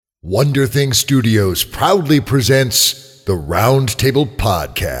Wonder Thing Studios proudly presents the Round Table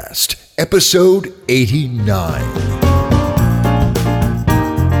Podcast, episode 89.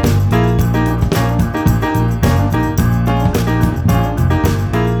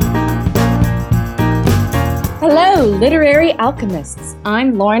 Hello, literary alchemists.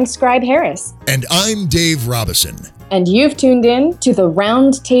 I'm Lauren Scribe Harris. And I'm Dave Robison. And you've tuned in to the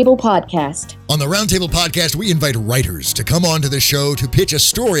Round Table Podcast. On the Round Table Podcast, we invite writers to come onto the show to pitch a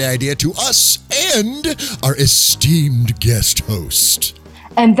story idea to us and our esteemed guest host.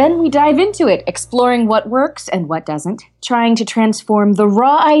 And then we dive into it, exploring what works and what doesn't, trying to transform the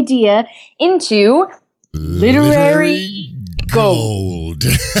raw idea into literary gold.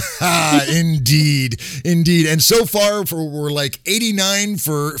 Indeed. And so far, we're like 89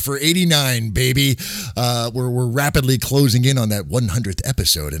 for 89, baby. We're rapidly closing in on that 100th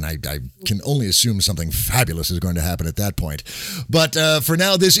episode, and I can only assume something fabulous is going to happen at that point. But for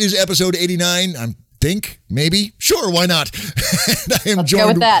now, this is episode 89. Maybe? Sure, why not? Let's go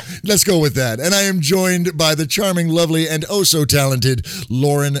with that. Let's go with that. And I am joined by the charming, lovely, and oh so talented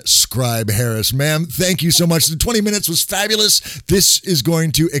Lauren Scribe Harris. Ma'am, thank you so much. The 20 minutes was fabulous. This is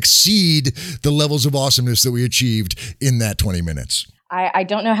going to exceed the levels of awesomeness that we achieved in that 20 minutes. I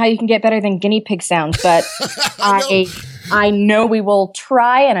don't know how you can get better than guinea pig sounds, but I know we will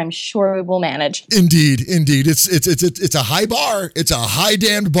try, and I'm sure we will manage. Indeed. It's a high bar. It's a high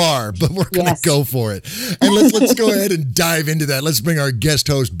damned bar, but we're going to go for it. And let's go ahead and dive into that. Let's bring our guest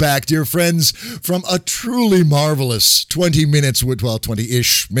host back, dear friends, from a truly marvelous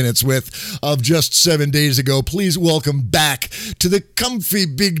 20-ish minutes with of just 7 days ago. Please welcome back to the comfy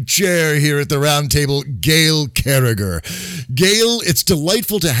big chair here at the round table, Gail Carriger. Gail, it's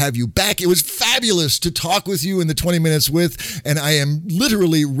delightful to have you back. It was fabulous to talk with you in the 20 minutes with, and I am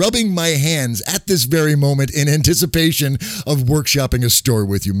literally rubbing my hands at this very moment in anticipation of workshopping a story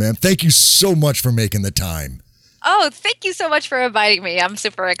with you, ma'am. Thank you so much for making the time. Oh, thank you so much for inviting me. I'm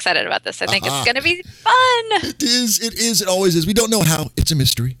super excited about this. I think it's going to be fun. It is. It always is. We don't know how. It's a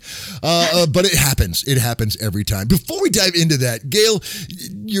mystery. But it happens. It happens every time. Before we dive into that, Gail,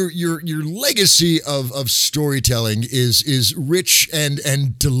 your legacy of storytelling is rich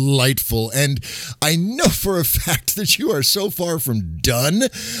and delightful. And I know for a fact that you are so far from done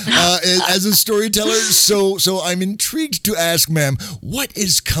as a storyteller. So I'm intrigued to ask, ma'am, what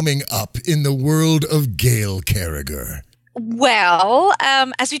is coming up in the world of Gail Carriger? Well,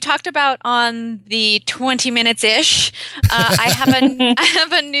 as we talked about on the 20 minutes-ish, I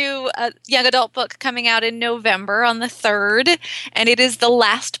have a new young adult book coming out in November on the 3rd, and it is the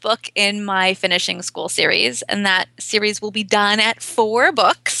last book in my finishing school series, and that series will be done at 4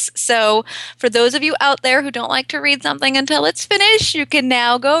 books. So for those of you out there who don't like to read something until it's finished, you can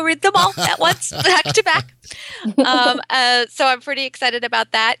now go read them all at once, back to back. So I'm pretty excited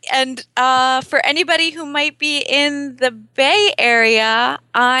about that. And for anybody who might be in the Bay Area,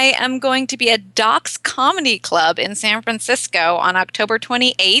 I am going to be at Doc's Comedy Club in San Francisco on October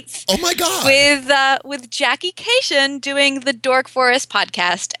 28th. Oh my God! With Jackie Cation doing the Dork Forest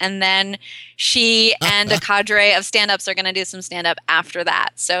podcast, and then she and a cadre of stand-ups are going to do some stand-up after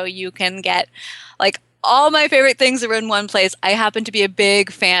that. So you can get all my favorite things are in one place. I happen to be a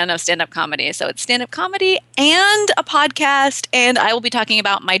big fan of stand-up comedy. So it's stand-up comedy and a podcast, and I will be talking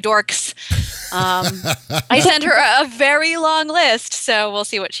about my dorks. I sent her a very long list, so we'll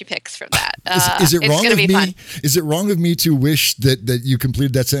see what she picks from that. Is it wrong of me? Fun. Is it wrong of me to wish that you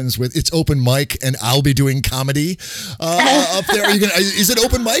completed that sentence with "It's open mic and I'll be doing comedy"? Up there, is it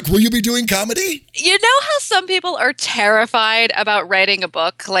open mic? Will you be doing comedy? You know how some people are terrified about writing a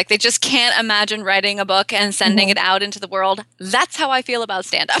book, like they just can't imagine writing a book and sending it out into the world? That's how I feel about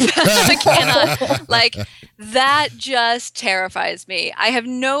stand-up. I cannot, that just terrifies me. I have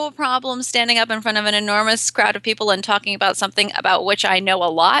no problem standing up in front of an enormous crowd of people and talking about something about which I know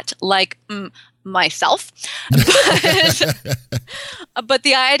a lot, like myself. But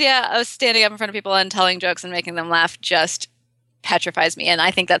the idea of standing up in front of people and telling jokes and making them laugh just petrifies me, and I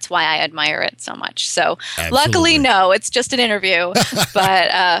think that's why I admire it so much. So Luckily, no, it's just an interview.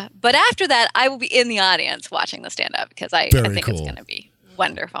 But after that, I will be in the audience watching the stand-up because I think it's going to be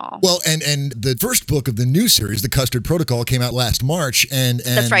wonderful. Well, and the first book of the new series, The Custard Protocol, came out last March, and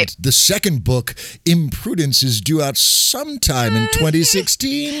that's right. The second book, Imprudence, is due out sometime in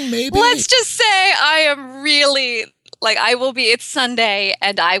 2016, maybe? Let's just say I am really... it's Sunday,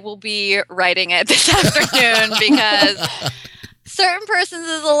 and I will be writing it this afternoon because certain persons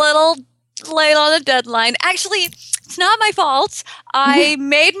is a little late on the deadline. Actually, It's not my fault. I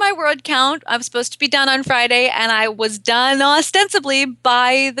made my word count. I was supposed to be done on Friday, and I was done ostensibly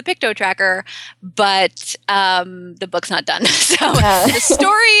by the Picto tracker, but the book's not done. So the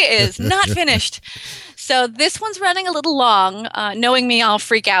story is not finished. So this one's running a little long. Knowing me, I'll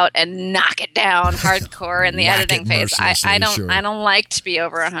freak out and knock it down hardcore in the editing phase. I don't like to be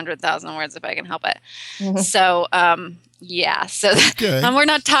over 100,000 words if I can help it. So yeah. So we're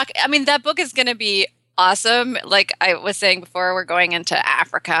not talking. I mean, that book is going to be awesome. Like I was saying before, we're going into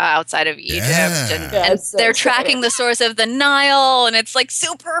Africa outside of Egypt, and they're tracking the source of the Nile, and it's like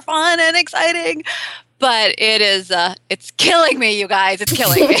super fun and exciting. But it is, it's killing me, you guys. It's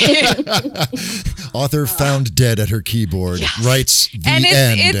killing me. Author found dead at her keyboard. Writes the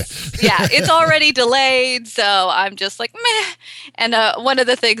end. It's already delayed, so I'm just like, meh. And one of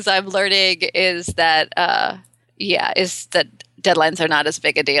the things I'm learning is that, deadlines are not as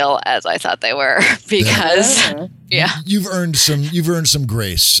big a deal as I thought they were because you've earned some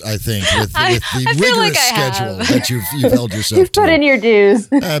grace, I think, with the rigorous schedule that you've held yourself You've put in your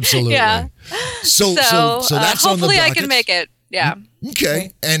dues. Absolutely. Yeah. So that's on the docket. Hopefully I can make it. Yeah.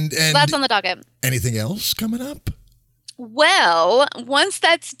 Okay. And so that's on the docket. Anything else coming up? Well, once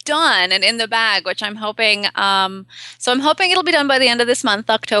that's done and in the bag, which I'm hoping, so I'm hoping it'll be done by the end of this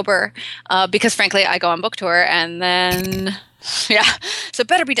month, October, because frankly, I go on book tour and then, so it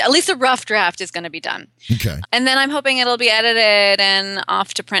better be done. At least a rough draft is going to be done. Okay. And then I'm hoping it'll be edited and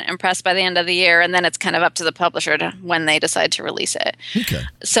off to print and press by the end of the year. And then it's kind of up to the publisher when they decide to release it. Okay.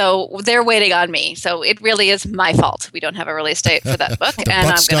 So they're waiting on me. So it really is my fault. We don't have a release date for that book, and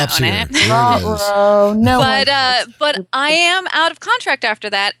I'm going to own it. But I am out of contract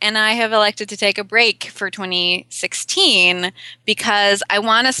after that, and I have elected to take a break for 2016 because I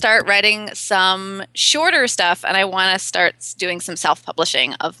want to start writing some shorter stuff, and I want to start doing some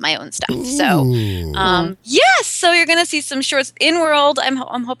self-publishing of my own stuff. Ooh. So, yes. So you're going to see some shorts in world. I'm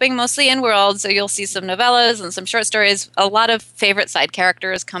hoping mostly in world. So you'll see some novellas and some short stories. A lot of favorite side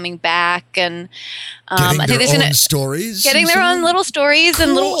characters coming back, and I think their own stories. Getting their own little stories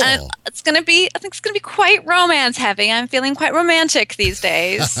and little. And it's going to be. I think it's going to be quite romance heavy. I'm feeling quite romantic these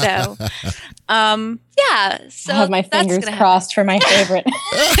days. So. So I have my fingers crossed for my favorite.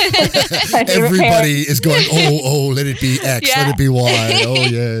 Everybody is going, let it be X, let it be Y. Oh,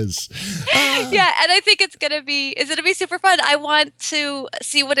 yes. Yeah, and I think it's going to be super fun. I want to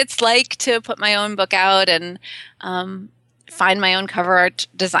see what it's like to put my own book out and find my own cover art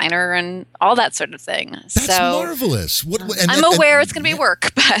designer and all that sort of thing. That's marvelous. I'm aware it's going to be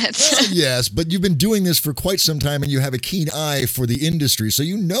work, but yes, but you've been doing this for quite some time, and you have a keen eye for the industry, so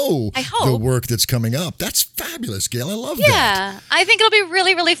you know the work that's coming up. That's fabulous, Gail. I love that. Yeah, I think it'll be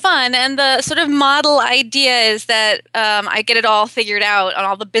really, really fun. And the sort of model idea is that I get it all figured out, and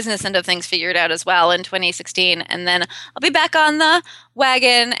all the business end of things figured out as well in 2016, and then I'll be back on the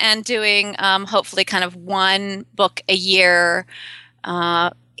wagon and doing hopefully kind of one book a year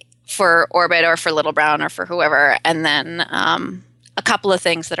for Orbit or for Little Brown or for whoever, and then a couple of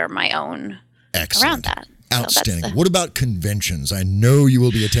things that are my own around that. Outstanding. What about conventions? I know you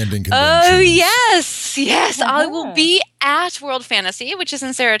will be attending conventions. Oh, yes. Yes. I will be at World Fantasy, which is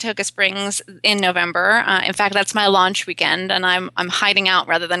in Saratoga Springs in November. In fact, that's my launch weekend, and I'm hiding out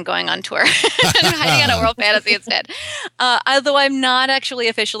rather than going on tour. I'm hiding out at World Fantasy instead. Although I'm not actually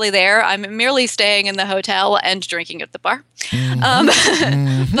officially there. I'm merely staying in the hotel and drinking at the bar.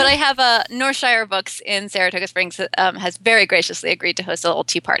 But I have Northshire Books in Saratoga Springs has very graciously agreed to host a little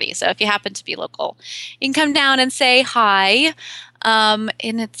tea party. So if you happen to be local, you can come down and say hi. And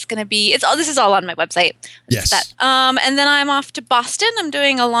it's going to be, this is all on my website. Yes. And then I'm off to Boston. I'm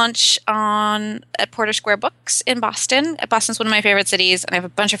doing a launch at Porter Square Books in Boston. Boston's one of my favorite cities, and I have a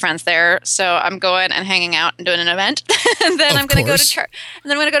bunch of friends there. So I'm going and hanging out and doing an event. And then I'm going to go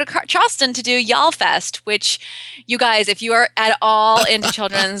to Charleston to do Y'all Fest, which you guys, if you are at all into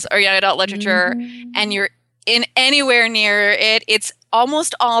children's or young adult literature and you're in anywhere near it, it's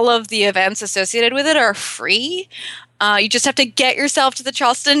almost all of the events associated with it are free. You just have to get yourself to the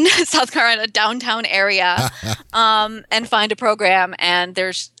Charleston, South Carolina downtown area and find a program. And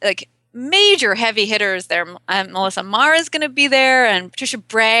there's like major heavy hitters there. Melissa Marr is going to be there, and Patricia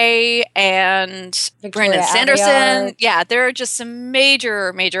Bray and Brandon Sanderson. Yeah, there are just some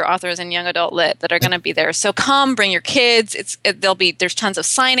major authors in young adult lit that are going to be there. So come, bring your kids. There's tons of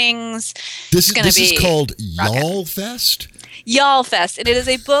signings. This is called Y'all Fest? Y'all Fest. And it is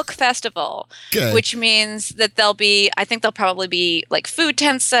a book festival, which means that I think there'll probably be like food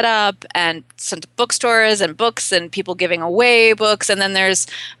tents set up and some bookstores and books and people giving away books. And then there's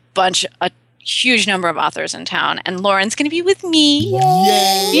a huge number of authors in town. And Lauren's going to be with me.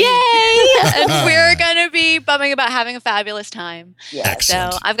 Yay! Yay! And we're going to be bumming about having a fabulous time. Yeah.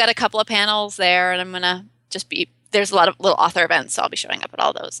 Excellent. So I've got a couple of panels there, and I'm going to just be, there's a lot of little author events, so I'll be showing up at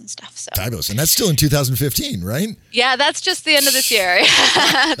all those and stuff. So Fabulous. And that's still in 2015, right? yeah, that's just the end of this year.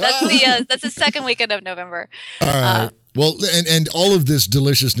 That's the second weekend of November. All right. Well, and all of this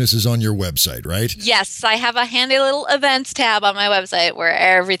deliciousness is on your website, right? Yes, I have a handy little events tab on my website where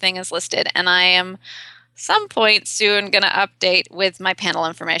everything is listed, and I am some point soon going to update with my panel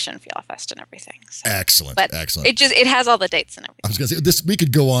information for YALLFest and everything. So. Excellent. But excellent. it has all the dates and everything. I was going to say, we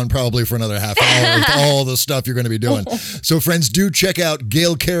could go on probably for another half hour with all the stuff you're going to be doing. So friends, do check out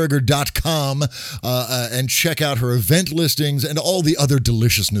GailCarriger.com and check out her event listings and all the other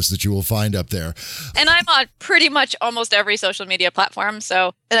deliciousness that you will find up there. And I'm on pretty much almost every social media platform.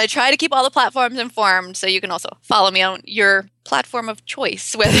 And I try to keep all the platforms informed. So you can also follow me on your platform of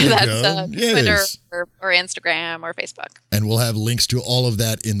choice, whether that's Twitter or Instagram or Facebook. And we'll have links to all of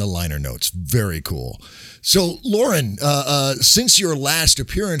that in the liner notes. Very cool. So, Lauren, since your last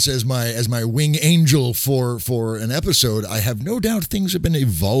appearance as my wing angel for an episode, I have no doubt things have been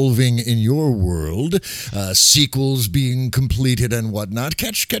evolving in your world, sequels being completed and whatnot.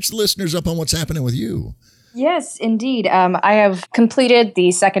 Catch the listeners up on what's happening with you. Yes, indeed. I have completed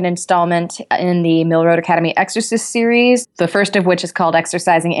the second installment in the Mill Road Academy Exorcist series, the first of which is called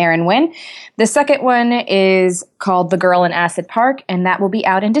Exorcising Aaron Wynn. The second one is called The Girl in Acid Park, and that will be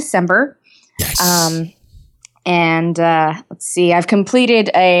out in December. Yes. Let's see, I've completed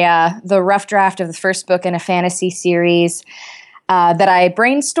the rough draft of the first book in a fantasy series that I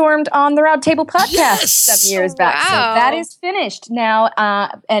brainstormed on the Round Table podcast some years back. So that is finished now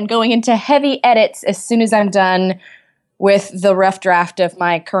and going into heavy edits as soon as I'm done with the rough draft of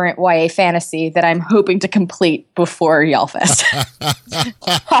my current YA fantasy that I'm hoping to complete before YALLFest.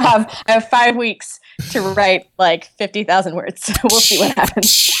 I have 5 weeks to write like 50,000 words. So we'll see what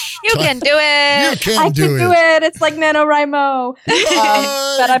happens. You can do it. I can do it. It's like NaNoWriMo.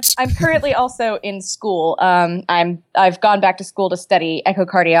 But I'm currently also in school. I've gone back to school to study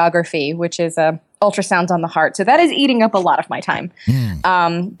echocardiography, which is ultrasounds on the heart. So that is eating up a lot of my time.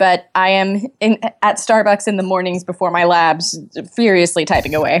 But I am at Starbucks in the mornings before my labs, furiously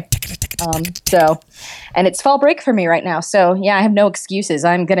typing away. And it's fall break for me right now. So yeah, I have no excuses.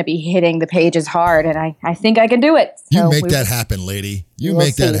 I'm going to be hitting the pages hard, and I think I can do it. So you make that happen, lady. You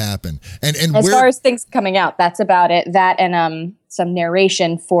make that happen. And as far as things coming out, that's about it. That and some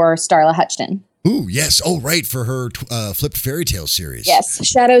narration for Starla Hutchton. Ooh, yes. Oh, right. For her flipped fairy tale series. Yes.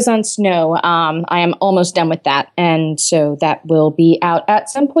 Shadows on Snow. I am almost done with that. And so that will be out at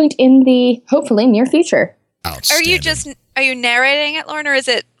some point in the hopefully near future. Are you narrating it, Lauren, or is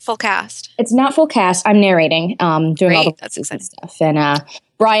it full cast? It's not full cast. I'm narrating, doing all the that's exciting stuff. And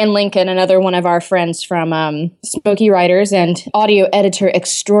Brian Lincoln, another one of our friends from Smoky Writers and audio editor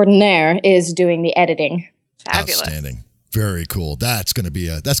extraordinaire, is doing the editing. Fabulous. Outstanding. Very cool. That's going to be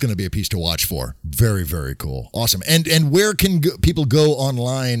a piece to watch for. Very, very cool. Awesome. And where can people go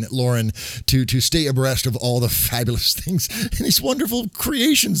online, Lauren, to stay abreast of all the fabulous things and these wonderful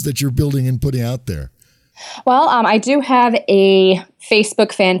creations that you're building and putting out there? Well, I do have a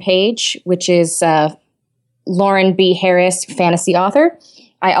Facebook fan page, which is Lauren B. Harris, fantasy author.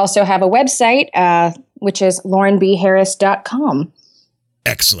 I also have a website, which is laurenbharris.com.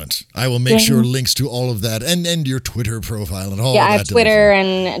 Excellent. I will make sure links to all of that and your Twitter profile and all of that. Yeah, I have Twitter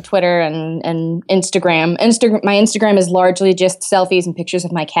and Instagram. My Instagram is largely just selfies and pictures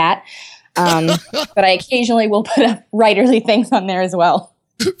of my cat. But I occasionally will put up writerly things on there as well.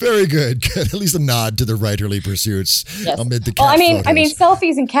 Very good. At least a nod to the writerly pursuits amid the cat photos. I mean,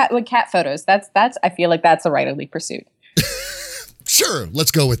 selfies and cat photos. That's. I feel like that's a writerly pursuit. Sure,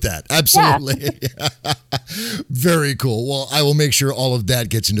 let's go with that. Absolutely. Yeah. Very cool. Well, I will make sure all of that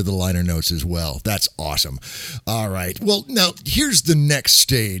gets into the liner notes as well. That's awesome. All right. Well, now here's the next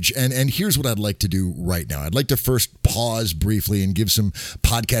stage, and here's what I'd like to do right now. I'd like to first pause briefly and give some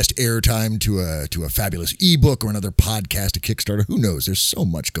podcast airtime to a fabulous ebook or another podcast, a Kickstarter. Who knows? There's so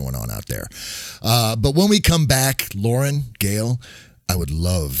much going on out there. But when we come back, Lauren, Gail, I would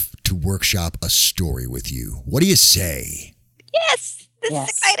love to workshop a story with you. What do you say? Yes, this is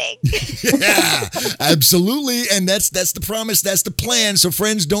exciting. Yeah, absolutely. And that's the promise. That's the plan. So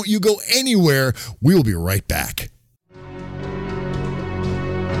friends, don't you go anywhere. We will be right back.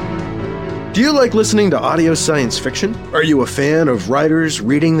 Do you like listening to audio science fiction? Are you a fan of writers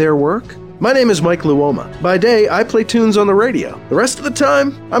reading their work? My name is Mike Luoma. By day, I play tunes on the radio. The rest of the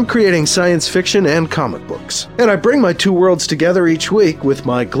time, I'm creating science fiction and comic books. And I bring my two worlds together each week with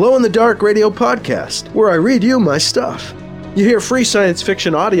my glow-in-the-dark radio podcast, where I read you my stuff. You hear free science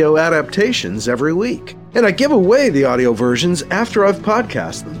fiction audio adaptations every week. And I give away the audio versions after I've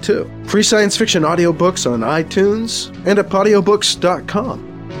podcasted them, too. Free science fiction audiobooks on iTunes and at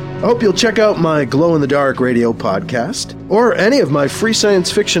audiobooks.com. I hope you'll check out my Glow in the Dark radio podcast or any of my free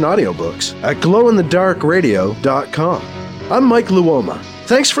science fiction audiobooks at glowinthedarkradio.com. I'm Mike Luoma.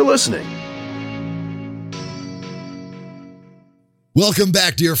 Thanks for listening. Welcome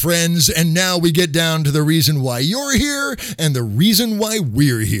back, dear friends, and now we get down to the reason why you're here and the reason why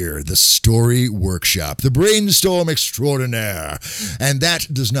we're here, the Story Workshop, the brainstorm extraordinaire. And that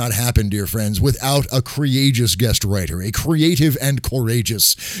does not happen, dear friends, without a courageous guest writer, a creative and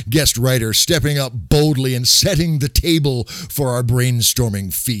courageous guest writer stepping up boldly and setting the table for our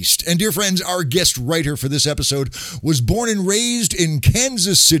brainstorming feast. And dear friends, our guest writer for this episode was born and raised in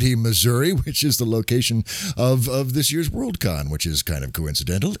Kansas City, Missouri, which is the location of this year's Worldcon, which is kind of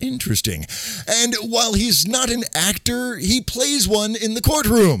coincidental. Interesting. And while he's not an actor, he plays one in the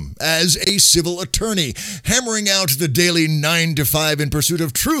courtroom as a civil attorney, hammering out the daily 9 to 5 in pursuit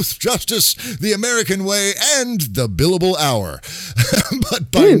of truth, justice, the American way, and the billable hour.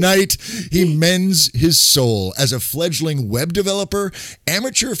 But by night, he mends his soul as a fledgling web developer,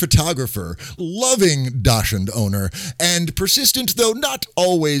 amateur photographer, loving Dachshund owner, and persistent, though not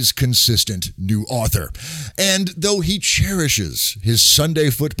always consistent, new author. And though he cherishes his Sunday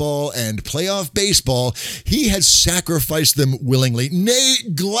football and playoff baseball, he has sacrificed them willingly, nay,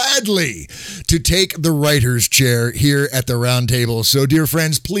 gladly, to take the writer's chair here at the Round Table. So, dear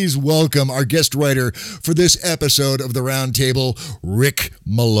friends, please welcome our guest writer for this episode of the Round Table, Rick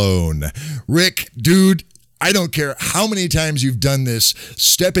Malone. Rick, dude, I don't care how many times you've done this,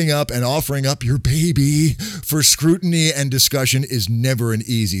 stepping up and offering up your baby for scrutiny and discussion is never an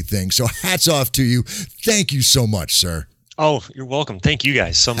easy thing. So hats off to you. Thank you so much, sir. Oh, you're welcome. Thank you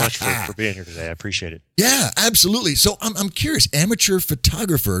guys so much for being here today. I appreciate it. Yeah, absolutely. So I'm curious, amateur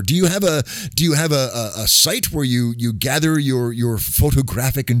photographer, do you have a site where you gather your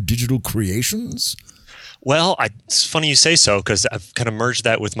photographic and digital creations? Well, it's funny you say so, because I've kind of merged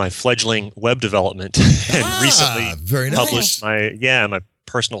that with my fledgling web development and recently published my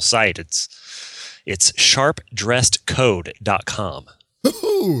personal site. It's sharpdressedcode.com.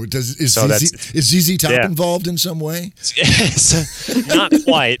 Ooh, is ZZ Top involved in some way? Not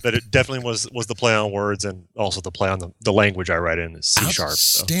quite, but it definitely was the play on words and also the play on the language I write in is C#.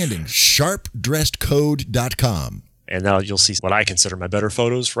 Outstanding. Sharpdressedcode.com. And now you'll see what I consider my better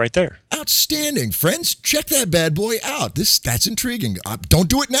photos right there. Outstanding. Friends, check that bad boy out. That's intriguing. Don't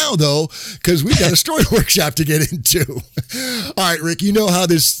do it now, though, because we've got a story workshop to get into. All right, Rick, you know how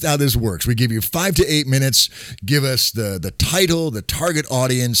this works. We give you 5 to 8 minutes. Give us the title, the target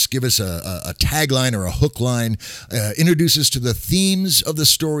audience. Give us a tagline or a hook line. Introduce us to the themes of the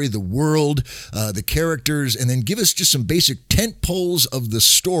story, the world, the characters, and then give us just some basic tent poles of the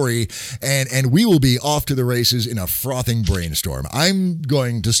story, and we will be off to the races in a frothing brainstorm. I'm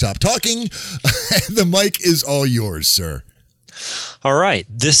going to stop talking. The mic is all yours, sir. All right.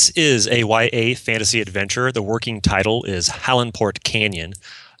 This is a YA fantasy adventure. The working title is Hallenport Canyon.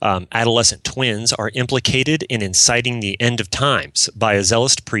 Adolescent twins are implicated in inciting the end of times by a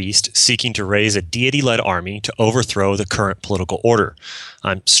zealous priest seeking to raise a deity-led army to overthrow the current political order.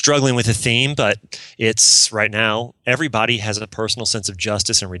 I'm struggling with the theme, but it's right now, everybody has a personal sense of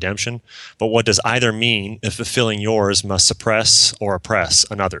justice and redemption, but what does either mean if fulfilling yours must suppress or oppress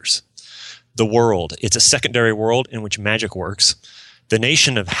another's? The world. It's a secondary world in which magic works. The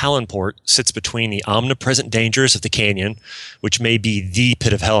nation of Hallenport sits between the omnipresent dangers of the canyon, which may be the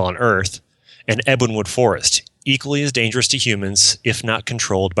pit of hell on Earth, and Ebonwood Forest, equally as dangerous to humans, if not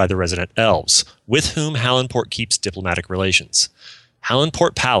controlled by the resident elves, with whom Hallenport keeps diplomatic relations.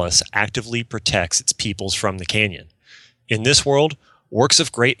 Hallenport Palace actively protects its peoples from the canyon. In this world, works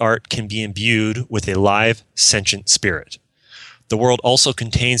of great art can be imbued with a live, sentient spirit. The world also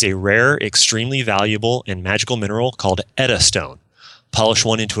contains a rare, extremely valuable, and magical mineral called Edda Stone. Polish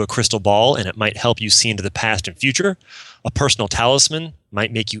one into a crystal ball and it might help you see into the past and future. A personal talisman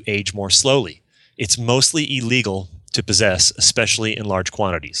might make you age more slowly. It's mostly illegal to possess, especially in large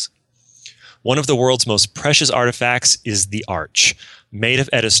quantities. One of the world's most precious artifacts is the Arch, made of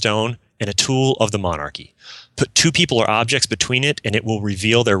Edda Stone and a tool of the monarchy. Put 2 people or objects between it and it will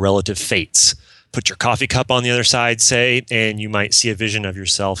reveal their relative fates. Put your coffee cup on the other side, say, and you might see a vision of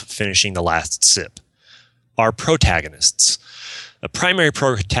yourself finishing the last sip. Our protagonists. A primary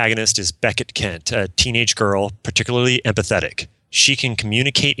protagonist is Beckett Kent, a teenage girl, particularly empathetic. She can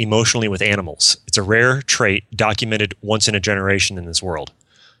communicate emotionally with animals. It's a rare trait documented once in a generation in this world.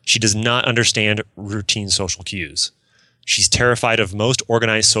 She does not understand routine social cues. She's terrified of most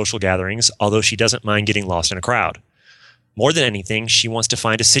organized social gatherings, although she doesn't mind getting lost in a crowd. More than anything, she wants to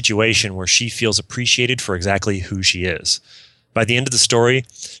find a situation where she feels appreciated for exactly who she is. By the end of the story,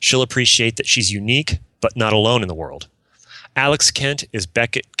 she'll appreciate that she's unique, but not alone in the world. Alex Kent is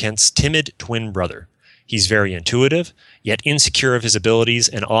Beckett Kent's timid twin brother. He's very intuitive, yet insecure of his abilities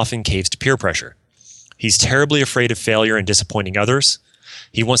and often caves to peer pressure. He's terribly afraid of failure and disappointing others.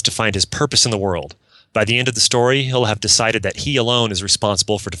 He wants to find his purpose in the world. By the end of the story, he'll have decided that he alone is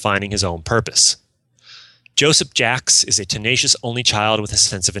responsible for defining his own purpose. Joseph Jacks is a tenacious only child with a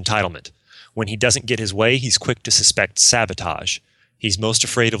sense of entitlement. When he doesn't get his way, he's quick to suspect sabotage. He's most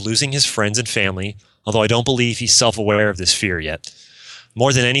afraid of losing his friends and family, although I don't believe he's self-aware of this fear yet.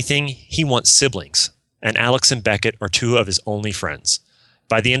 More than anything, he wants siblings, and Alex and Beckett are two of his only friends.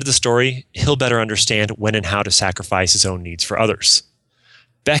 By the end of the story, he'll better understand when and how to sacrifice his own needs for others.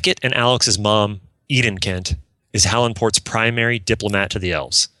 Beckett and Alex's mom, Eden Kent, is Hallenport's primary diplomat to the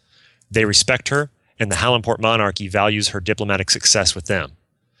elves. They respect her, and the Hallenport monarchy values her diplomatic success with them.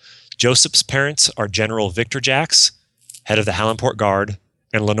 Joseph's parents are General Victor Jacks, head of the Hallenport Guard,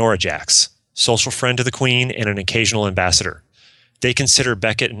 and Lenora Jacks, social friend to the Queen and an occasional ambassador. They consider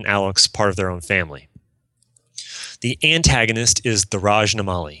Beckett and Alex part of their own family. The antagonist is the Raj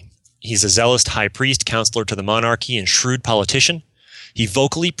Namali. He's a zealous high priest, counselor to the monarchy, and shrewd politician. He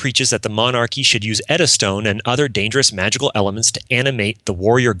vocally preaches that the monarchy should use Eddystone and other dangerous magical elements to animate the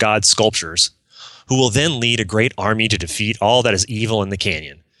warrior god sculptures, who will then lead a great army to defeat all that is evil in the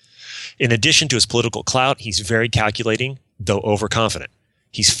canyon. In addition to his political clout, he's very calculating, though overconfident.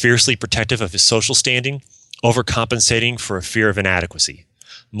 He's fiercely protective of his social standing, overcompensating for a fear of inadequacy.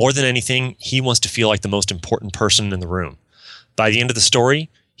 More than anything, he wants to feel like the most important person in the room. By the end of the story,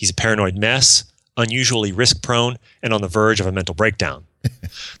 he's a paranoid mess, unusually risk-prone, and on the verge of a mental breakdown.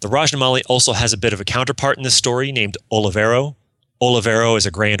 The Raj Namali also has a bit of a counterpart in this story named Olivero. Olivero is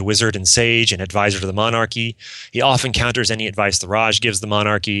a grand wizard and sage and advisor to the monarchy. He often counters any advice the Raj gives the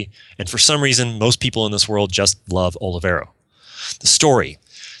monarchy, and for some reason, most people in this world just love Olivero. The story.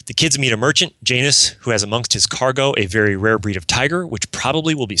 The kids meet a merchant, Janus, who has amongst his cargo a very rare breed of tiger, which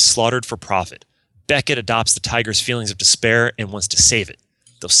probably will be slaughtered for profit. Beckett adopts the tiger's feelings of despair and wants to save it.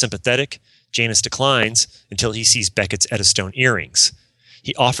 Though sympathetic, Janus declines until he sees Beckett's Eddystone earrings.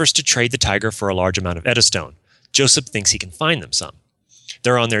 He offers to trade the tiger for a large amount of Eddystone. Joseph thinks he can find them some.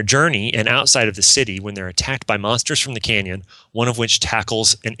 They're on their journey and outside of the city when they're attacked by monsters from the canyon, one of which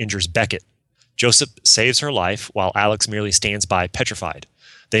tackles and injures Beckett. Joseph saves her life while Alex merely stands by petrified.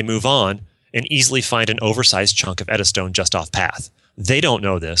 They move on and easily find an oversized chunk of Eddystone just off path. They don't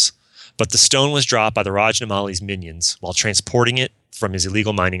know this, but the stone was dropped by the Raj Namali's minions while transporting it from his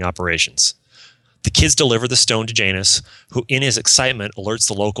illegal mining operations. The kids deliver the stone to Janus, who in his excitement alerts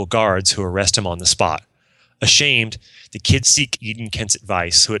the local guards who arrest him on the spot. Ashamed, the kids seek Eden Kent's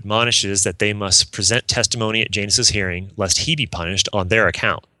advice, who admonishes that they must present testimony at Janus's hearing, lest he be punished on their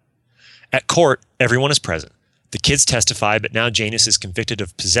account. At court, everyone is present. The kids testify, but now Janus is convicted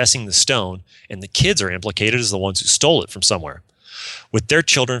of possessing the stone, and the kids are implicated as the ones who stole it from somewhere. With their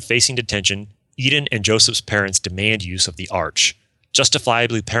children facing detention, Eden and Joseph's parents demand use of the arch.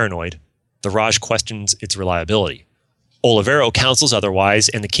 Justifiably paranoid, the Raj questions its reliability. Olivero counsels otherwise,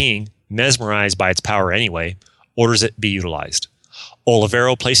 and the king, mesmerized by its power anyway, orders it be utilized.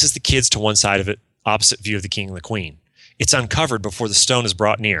 Olivero places the kids to one side of it, opposite view of the king and the queen. It's uncovered before the stone is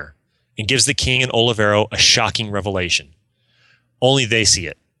brought near, and gives the king and Olivero a shocking revelation. Only they see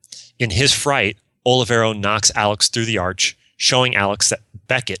it. In his fright, Olivero knocks Alex through the arch, showing Alex that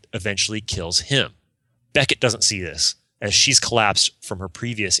Beckett eventually kills him. Beckett doesn't see this, as she's collapsed from her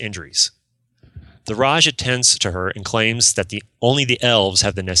previous injuries. The Raj attends to her and claims that only the elves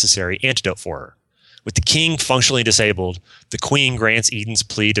have the necessary antidote for her. With the king functionally disabled, the queen grants Eden's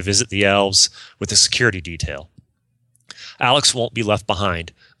plea to visit the elves with a security detail. Alex won't be left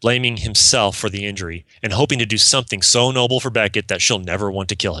behind, blaming himself for the injury and hoping to do something so noble for Beckett that she'll never want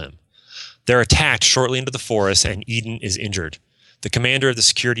to kill him. They're attacked shortly into the forest and Eden is injured. The commander of the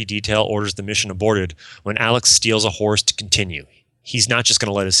security detail orders the mission aborted when Alex steals a horse to continue. He's not just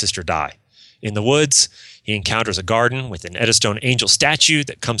going to let his sister die. In the woods, he encounters a garden with an Eddystone angel statue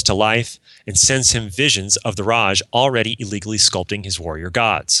that comes to life and sends him visions of the Raj already illegally sculpting his warrior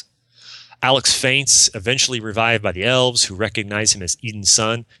gods. Alex faints, eventually revived by the elves, who recognize him as Eden's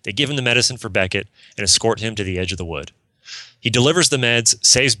son. They give him the medicine for Beckett and escort him to the edge of the wood. He delivers the meds,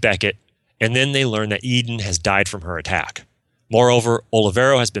 saves Beckett, and then they learn that Eden has died from her attack. Moreover,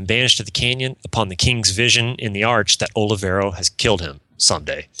 Olivero has been banished to the canyon upon the king's vision in the arch that Olivero has killed him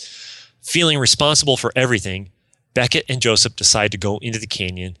someday. Feeling responsible for everything, Beckett and Joseph decide to go into the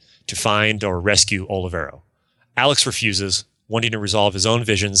canyon to find or rescue Olivero. Alex refuses, wanting to resolve his own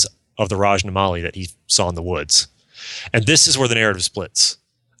visions of the Raj Namali that he saw in the woods. And this is where the narrative splits.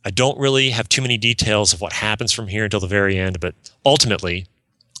 I don't really have too many details of what happens from here until the very end, but ultimately,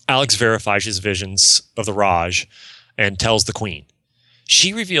 Alex verifies his visions of the Raj and tells the queen.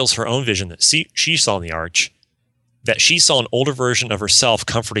 She reveals her own vision that she saw in the arch, that she saw an older version of herself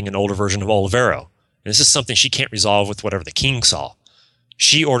comforting an older version of Olivero. And this is something she can't resolve with whatever the king saw.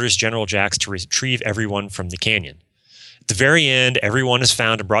 She orders General Jax to retrieve everyone from the canyon. At the very end, everyone is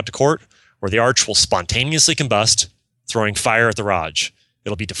found and brought to court, where the arch will spontaneously combust, throwing fire at the Raj.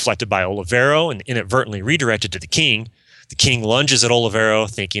 It'll be deflected by Olivero and inadvertently redirected to the king. The king lunges at Olivero,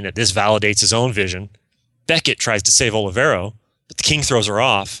 thinking that this validates his own vision. Beckett tries to save Olivero, but the king throws her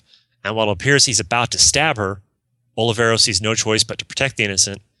off, and while it appears he's about to stab her, Olivero sees no choice but to protect the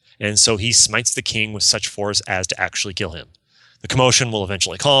innocent, and so he smites the king with such force as to actually kill him. The commotion will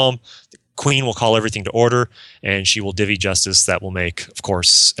eventually calm. The queen will call everything to order, and she will divvy justice that will make, of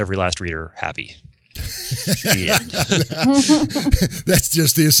course, every last reader happy. The end. That's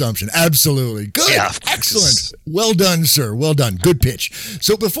just the assumption. Absolutely. Good. Yeah, excellent. Well done, sir. Well done. Good pitch.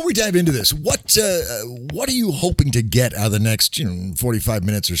 So before we dive into this, what are you hoping to get out of the next 45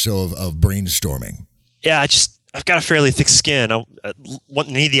 minutes or so of brainstorming? Yeah, I've got a fairly thick skin. I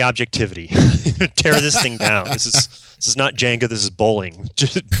need the objectivity. Tear this thing down. This is not Jenga. This is bowling.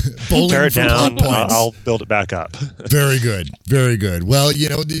 Just bowling tear it down. I'll build it back up. Very good. Very good. Well,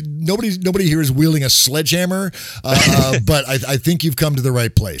 nobody here is wielding a sledgehammer, but I think you've come to the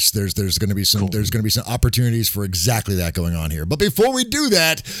right place. There's going to be some opportunities for exactly that going on here. But before we do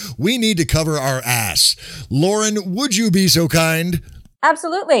that, we need to cover our ass. Lauren, would you be so kind?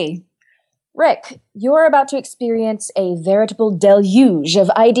 Absolutely. Rick, you're about to experience a veritable deluge of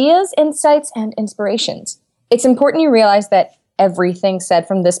ideas, insights, and inspirations. It's important you realize that everything said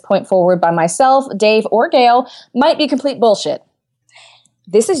from this point forward by myself, Dave, or Gail might be complete bullshit.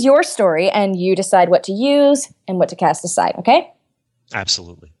 This is your story, and you decide what to use and what to cast aside, okay?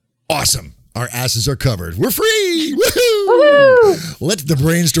 Absolutely. Awesome. Our asses are covered. We're free! Woohoo! Woohoo! Let the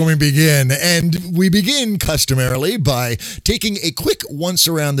brainstorming begin. And we begin customarily by taking a quick once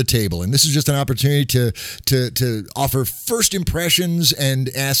around the table. And this is just an opportunity to offer first impressions and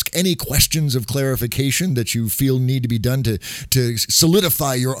ask any questions of clarification that you feel need to be done to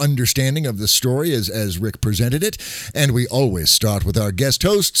solidify your understanding of the story as Rick presented it. And we always start with our guest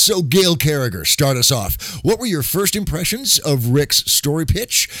host. So Gail Carriger, start us off. What were your first impressions of Rick's story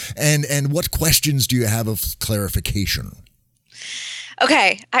pitch? And what questions do you have of clarification?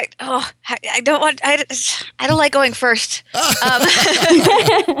 Okay, I don't like going first. Well,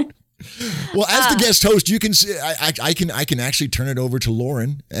 as the guest host, you can see, I can actually turn it over to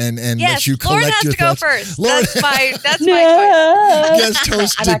Lauren and yes, let you collect your thoughts. Lauren has to go first. Lauren, That's my choice. Guest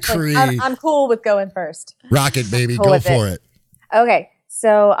host decree. I'm cool with going first. Rocket, baby, go for it. Okay,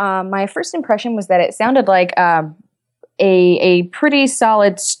 so my first impression was that it sounded like a pretty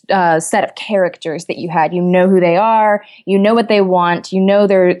solid set of characters that you had. You know who they are, you know what they want, you know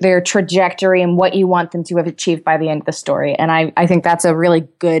their trajectory and what you want them to have achieved by the end of the story. And I think that's a really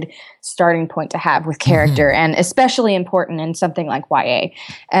good starting point to have with character, and especially important in something like YA.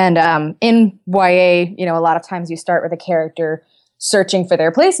 And in YA, a lot of times you start with a character searching for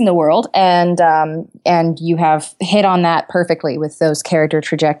their place in the world, and you have hit on that perfectly with those character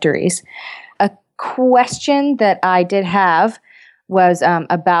trajectories. Question that I did have was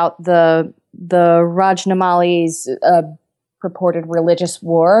about the Rajnamali's purported religious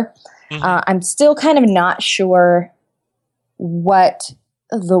war. Mm-hmm. I'm still kind of not sure what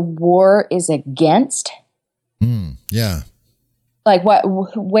the war is against. Yeah. Like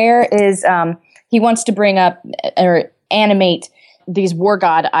where is he wants to bring up or animate these war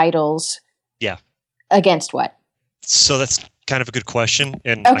god idols. Yeah. Against what? So that's kind of a good question,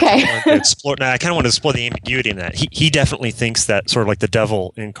 and okay. I kind of want to explore the ambiguity in that. He definitely thinks that sort of like the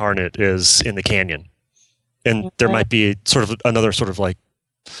devil incarnate is in the canyon, and there might be sort of another sort of like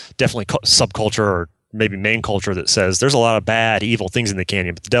definitely subculture or maybe main culture that says there's a lot of bad, evil things in the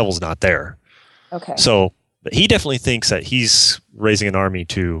canyon, but the devil's not there. Okay. So he definitely thinks that he's raising an army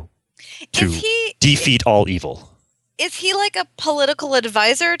to defeat all evil. Is he like a political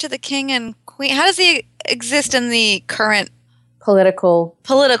advisor to the king and queen? How does he exist in the current political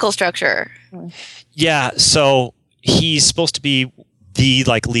structure? Yeah, so he's supposed to be the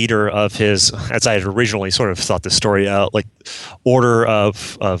leader of his, as I had originally sort of thought this story out, order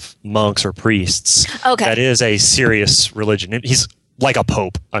of monks or priests. Okay. That is a serious religion. He's like a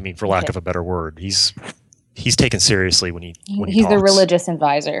pope, for lack of a better word. He's taken seriously when he he's talks. the religious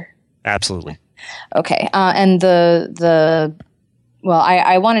advisor. Absolutely. Okay. And I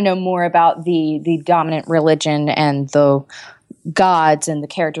want to know more about the dominant religion and the gods and the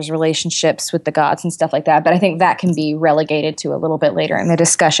characters' relationships with the gods and stuff like that. But I think that can be relegated to a little bit later in the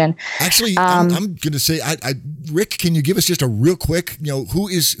discussion. Actually, I'm going to say, Rick, can you give us just a real quick, who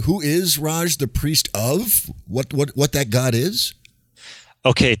is Raj the priest of? What that god is?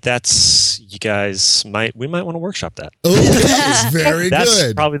 Okay, you guys we might want to workshop that. Okay, very good.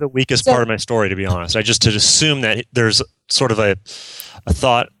 That's probably the weakest part of my story, to be honest. I just to assume that there's sort of a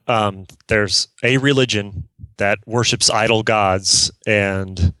thought. There's a religion that worships idol gods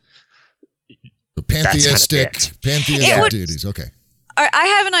and pantheistic deities. Okay. I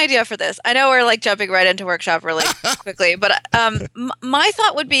have an idea for this. I know we're like jumping right into workshop really quickly, but my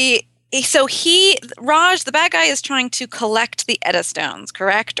thought would be, so Raj, the bad guy, is trying to collect the Edastones,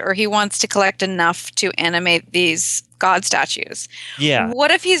 correct? Or he wants to collect enough to animate these god statues. Yeah.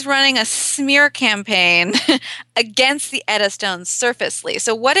 What if he's running a smear campaign against the Edastones surfacely?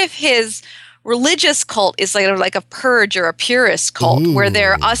 So what if his religious cult is like a purge or a purist cult where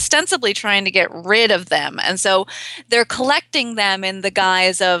they're ostensibly trying to get rid of them, and so they're collecting them in the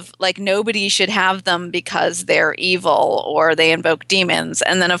guise of like nobody should have them because they're evil or they invoke demons,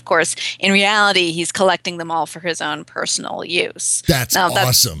 and then of course in reality he's collecting them all for his own personal use. That's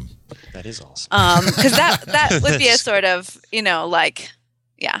awesome. That is awesome. Because that would be a sort of a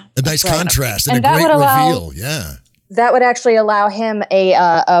nice contrast and a that great would allow reveal. Yeah. That would actually allow him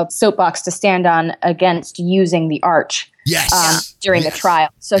a soapbox to stand on against using the arch during the trial.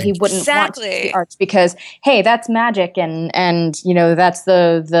 So he wouldn't want to use the arch because, hey, that's magic and that's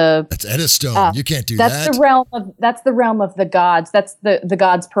the that's Eddystone. You can't do that. That's the realm of the gods. That's the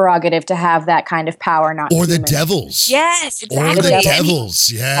gods' prerogative to have that kind of power, not or the humans. devils. Yes, exactly. Or the devils.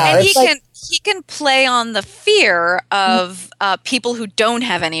 Yeah. And he can play on the fear of people who don't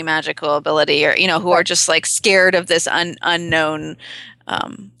have any magical ability, or who are just like scared of this unknown,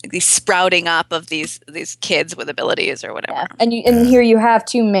 these sprouting up of these kids with abilities or whatever. Yeah. And here you have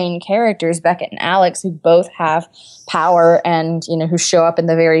two main characters, Beckett and Alex, who both have power and who show up in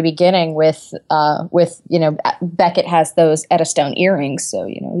the very beginning with Beckett has those Eddystone earrings, so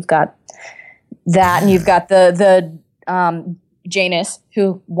you've got that, and you've got the Janus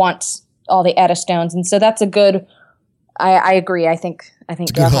who wants all the Eddystones, and so that's a good. I agree. I think. And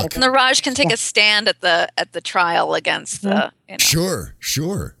the Raj can take a stand at the trial against the sure,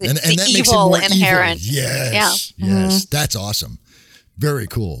 and that evil makes it more inherent. Evil. Yes, that's awesome. Very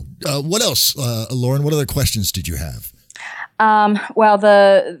cool. What else, Lauren? What other questions did you have? Well,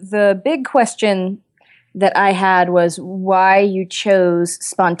 the big question that I had was why you chose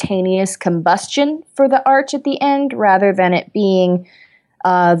spontaneous combustion for the arch at the end rather than it being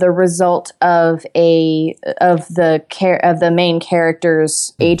the result of the main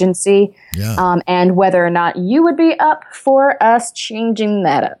character's agency, and whether or not you would be up for us changing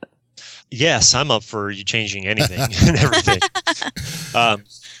that up. Yes, I'm up for you changing anything and everything.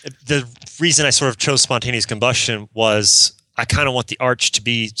 The reason I sort of chose spontaneous combustion was I kind of want the arch to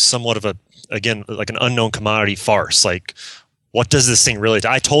be somewhat of like an unknown commodity farce. Like, what does this thing really do?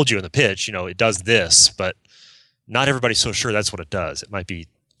 I told you in the pitch, it does this, but not everybody's so sure that's what it does. It might be.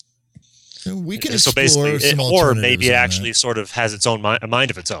 We can explore some or maybe it actually sort of has its own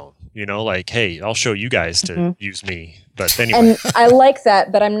mind of its own. Like, hey, I'll show you guys to use me. But anyway, and I like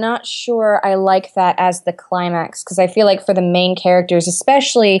that, but I'm not sure I like that as the climax, because I feel like for the main characters,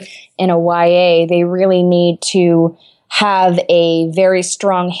 especially in a YA, they really need to have a very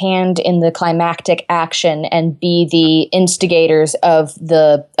strong hand in the climactic action and be the instigators of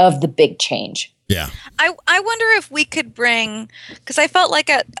the big change. Yeah. I wonder if we could bring, because I felt like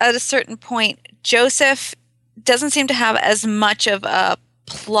at a certain point, Joseph doesn't seem to have as much of a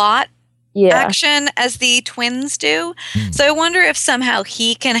plot action as the twins do. So I wonder if somehow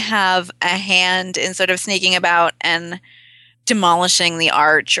he can have a hand in sort of sneaking about and demolishing the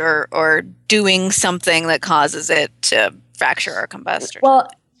arch or doing something that causes it to fracture or combust. Well,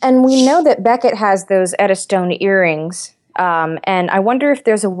 and we know that Beckett has those Eddystone earrings, and I wonder if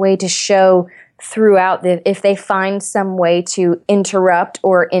there's a way to show throughout if they find some way to interrupt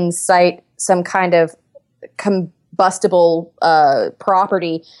or incite some kind of combustible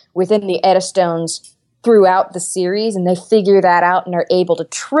property within the Eddystones throughout the series, and they figure that out and are able to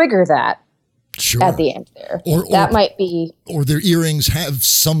trigger that at the end there. That might be... Or their earrings have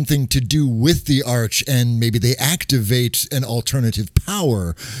something to do with the arch, and maybe they activate an alternative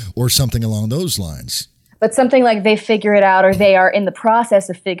power or something along those lines. But something like they figure it out, or they are in the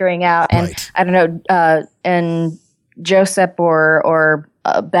process of figuring out, and I don't know, and Joseph or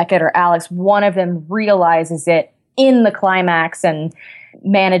Beckett or Alex, one of them realizes it in the climax and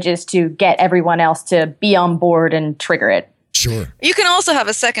manages to get everyone else to be on board and trigger it. Sure. You can also have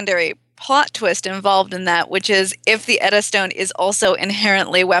a secondary plot twist involved in that, which is if the Eddystone is also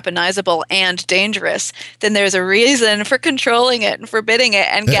inherently weaponizable and dangerous, then there's a reason for controlling it and forbidding it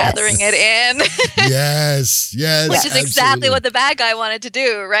and gathering it in. Yes. Which is exactly what the bad guy wanted to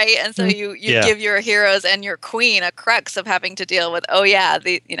do, right? And so you give your heroes and your queen a crux of having to deal with,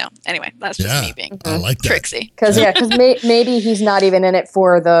 anyway, that's just me being I like that. tricksy. Because maybe he's not even in it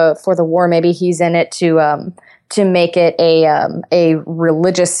for the war. Maybe he's in it to make it a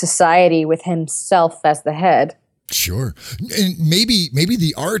religious society with himself as the head. Sure. And maybe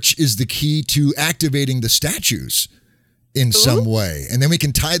the arch is the key to activating the statues in some way. And then we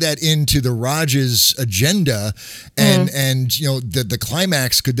can tie that into the Raj's agenda and the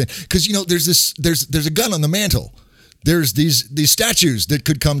climax could then, because there's a gun on the mantle. There's these statues that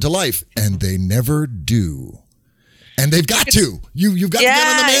could come to life and they never do. And they've got to. You've got the gun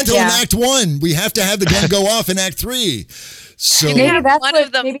on the mantle in Act 1. We have to have the gun go off in Act 3. So maybe that's one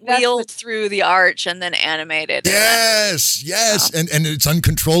of them wheeled through the arch and then animated. Yes. And it's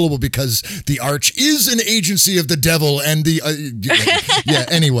uncontrollable because the arch is an agency of the devil and the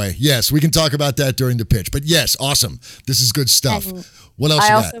anyway, yes, we can talk about that during the pitch. But yes, awesome. This is good stuff. What else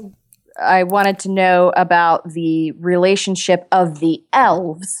you got? I wanted to know about the relationship of the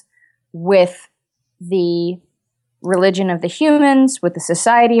elves with the religion of the humans, with the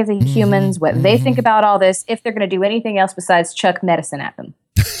society of the humans, what they think about all this, if they're going to do anything else besides chuck medicine at them.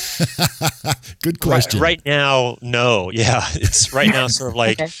 Good question. Right now, no. Yeah, it's right now sort of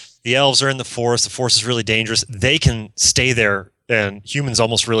like the elves are in the forest. The forest is really dangerous. They can stay there, and humans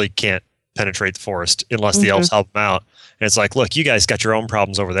almost really can't penetrate the forest unless the elves help them out. And it's like, look, you guys got your own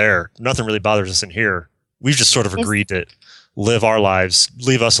problems over there. Nothing really bothers us in here. We've just sort of agreed to live our lives,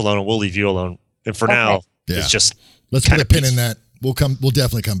 leave us alone, and we'll leave you alone. And for now, it's just let's put a pin in that. We'll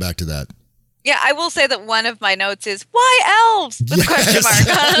definitely come back to that. Yeah, I will say that one of my notes is why elves? With a question mark.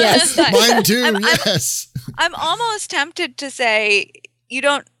 Yes, mine too. I'm almost tempted to say you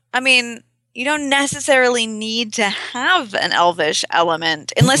don't necessarily need to have an elvish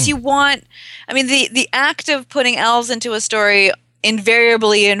element unless you want. I mean, the act of putting elves into a story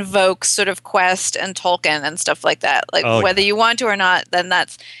invariably invokes sort of Quest and Tolkien and stuff like that. Like whether you want to or not, then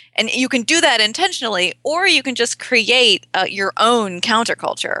that's, and you can do that intentionally, or you can just create your own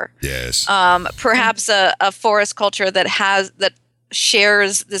counterculture. Yes. Perhaps a forest culture that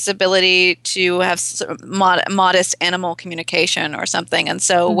shares this ability to have sort of modest animal communication or something. And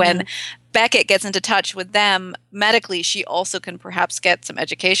so when Beckett gets into touch with them medically, she also can perhaps get some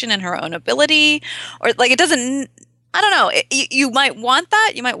education in her own ability, or like it doesn't. I don't know. You might want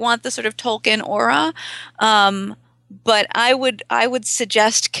that. You might want the sort of Tolkien aura, but I would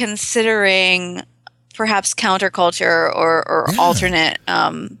suggest considering perhaps counterculture or alternate.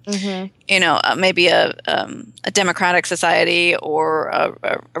 Maybe a democratic society or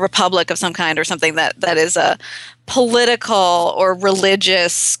a republic of some kind or something that is a political or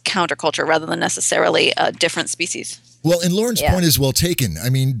religious counterculture rather than necessarily a different species. Well, and Lauren's point is well taken. I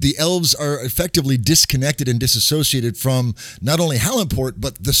mean, the elves are effectively disconnected and disassociated from not only Hallenport,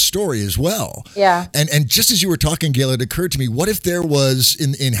 but the story as well. Yeah. And just as you were talking, Gail, it occurred to me, what if there was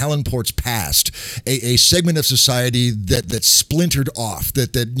in Hallenport's past a segment of society that splintered off,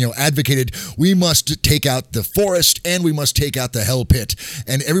 that advocated we must take out the forest and we must take out the hell pit.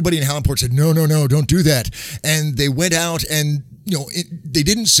 And everybody in Hallenport said, no, don't do that. And they went out and they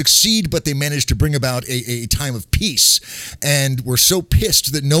didn't succeed, but they managed to bring about a time of peace, and were so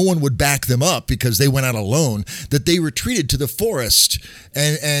pissed that no one would back them up because they went out alone that they retreated to the forest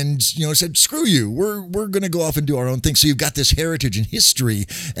and said, screw you, we're going to go off and do our own thing. So you've got this heritage and history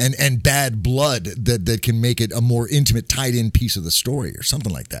and bad blood that can make it a more intimate, tied in piece of the story or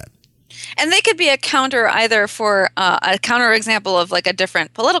something like that. And they could be a counter either for a counterexample of like a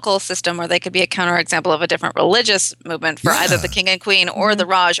different political system, or they could be a counterexample of a different religious movement for either the king and queen or the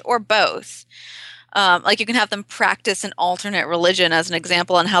Raj or both. Like you can have them practice an alternate religion as an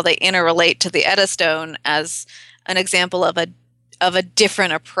example on how they interrelate to the Eddystone as an example of a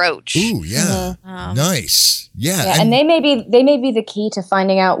different approach. Ooh, yeah. Nice. Yeah. And they may be the key to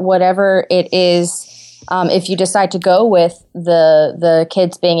finding out whatever it is. If you decide to go with the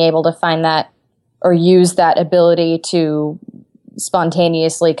kids being able to find that or use that ability to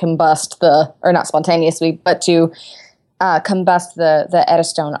spontaneously combust not spontaneously, but to combust the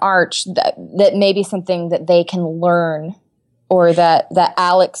Eddystone Arch, that may be something that they can learn, or that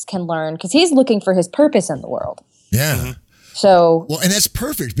Alex can learn, because he's looking for his purpose in the world. Yeah. So well, and that's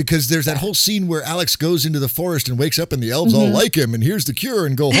perfect because there's that whole scene where Alex goes into the forest and wakes up and the elves all like him and here's the cure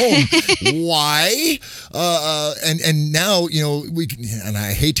and go home. Why? And now, you know, and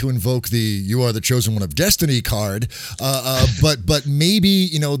I hate to invoke the "you are the chosen one of destiny" card, but maybe,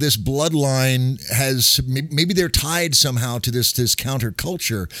 you know, this bloodline has, maybe they're tied somehow to this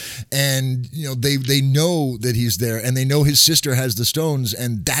counterculture, and you know they know that he's there and they know his sister has the stones,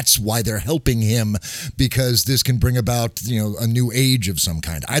 and that's why they're helping him, because this can bring about, you know, a new age of some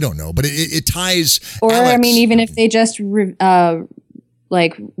kind. I don't know, but it ties. Or Alex. I mean, even if they just revere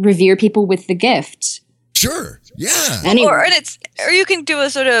people with the gift. Sure. Yeah. Anyway. Or you can do a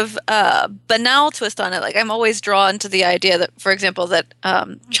sort of banal twist on it. Like, I'm always drawn to the idea that, for example, that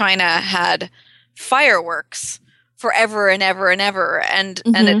China had fireworks forever and ever and ever, and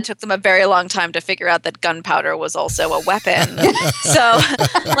it took them a very long time to figure out that gunpowder was also a weapon. So,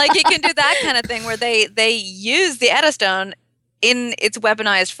 like, you can do that kind of thing where they use the Eddystone in its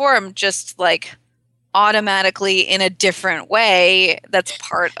weaponized form, just like automatically in a different way. That's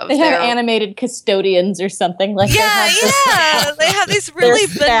part of they have animated custodians or something like that. They have this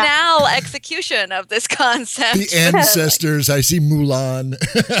really banal execution of this concept. The ancestors. I see Mulan.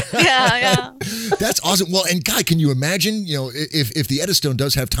 Yeah. That's awesome. Well, and Guy, can you imagine, you know, if the Eddystone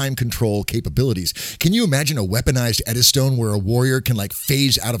does have time control capabilities, can you imagine a weaponized Eddystone where a warrior can like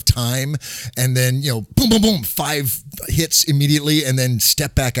phase out of time and then, you know, boom, boom, boom, 5 hits immediately and then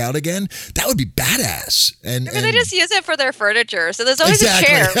step back out again? That would be badass. And they just use it for their furniture, so there's always a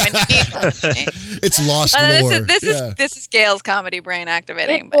chair when you need one. It's lost lore. This is Gail's comedy brain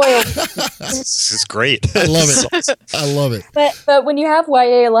activating. This is great. I love it. I love it. But when you have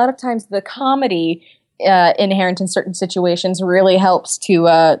YA, a lot of times the comedy inherent in certain situations really helps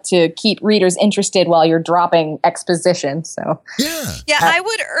to keep readers interested while you're dropping exposition. So I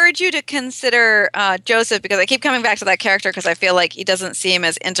would urge you to consider Joseph, because I keep coming back to that character because I feel like he doesn't seem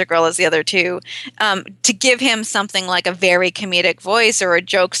as integral as the other two. To give him something like a very comedic voice or a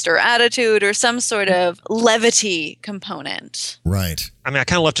jokester attitude or some sort of levity component. Right. I mean, I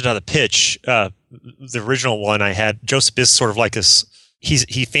kind of left it out of the pitch. The original one I had, Joseph is sort of like this.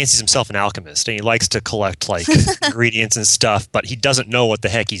 He fancies himself an alchemist, and he likes to collect like ingredients and stuff, but he doesn't know what the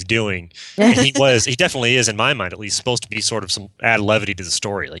heck he's doing. And he definitely is, in my mind at least, supposed to be sort of some add levity to the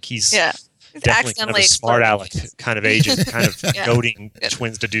story. Like he's definitely kind of a smart aleck kind of agent, kind of goading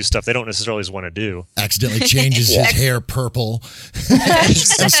twins to do stuff they don't necessarily want to do. Accidentally changes his hair purple and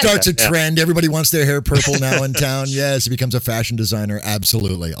starts a trend. Everybody wants their hair purple now in town. Yes, he becomes a fashion designer.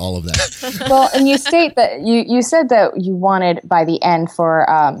 Absolutely, all of that. Well, and you state that you said that you wanted by the end for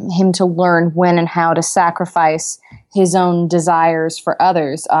him to learn when and how to sacrifice his own desires for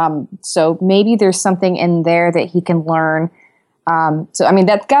others. So maybe there's something in there that he can learn. So, I mean,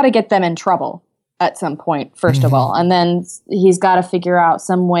 that's got to get them in trouble at some point, first of all. And then he's got to figure out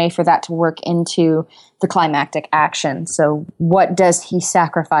some way for that to work into the climactic action. So what does he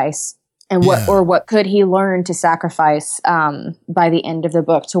sacrifice, and what could he learn to sacrifice by the end of the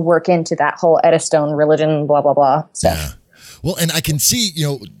book to work into that whole Eddystone religion, blah, blah, blah stuff. Yeah. Well, and I can see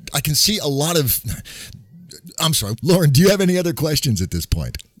a lot of, I'm sorry, Lauren, do you have any other questions at this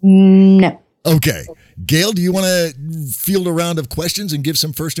point? No. Okay. Gail, do you want to field a round of questions and give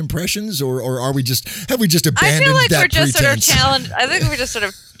some first impressions, or have we just abandoned that I feel like we're pretense? just sort of challenged. I think we're just sort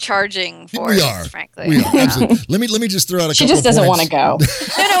of charging for we it, are. frankly. We are. Absolutely. Let me just throw out a couple of points. She just doesn't want to go.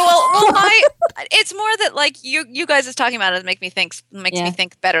 It's more that like you guys is talking about it makes me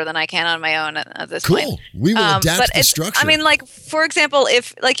think better than I can on my own at this point. Cool. We will adapt the structure. I mean, like, for example,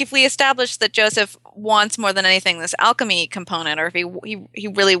 if we establish that Joseph wants more than anything this alchemy component, or if he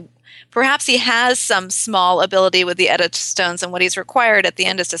really, perhaps he has some small ability with the Eddystone, and what he's required at the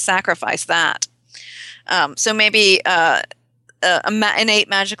end is to sacrifice that. So maybe innate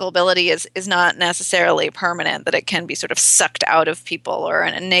magical ability is not necessarily permanent, that it can be sort of sucked out of people, or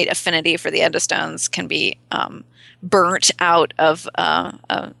an innate affinity for the Eddystones can be burnt out of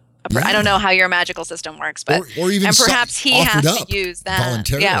I don't know how your magical system works, but or even, and perhaps he has to use that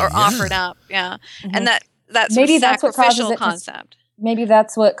voluntarily, offered up, and that's maybe that's what sacrificial concept. Maybe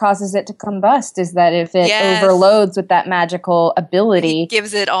that's what causes it to combust, is that if it overloads with that magical ability, it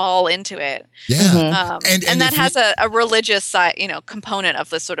gives it all into it. Yeah. And that has a religious side, component of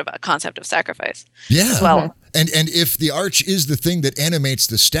this sort of a concept of sacrifice. Yeah. As well. And if the arch is the thing that animates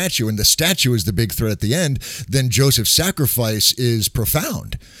the statue, and the statue is the big threat at the end, then Joseph's sacrifice is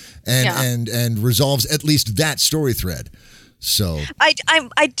profound and resolves at least that story thread. So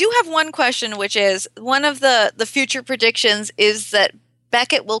I do have one question, which is one of the future predictions is that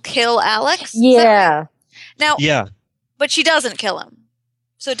Beckett will kill Alex. Yeah. Right? Now, but she doesn't kill him,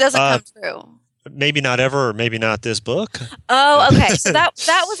 so it doesn't come true. maybe not ever, or maybe not this book. Oh, okay. So that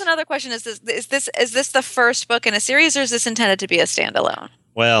was another question. Is this the first book in a series, or is this intended to be a standalone?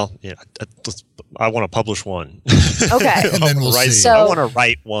 Well, yeah, I want to publish one. Okay. And then we'll see. I want to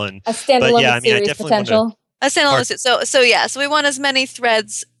write one. A standalone series I potential. A standalone. So we want as many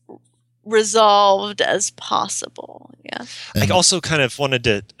threads resolved as possible. Yeah. I also kind of wanted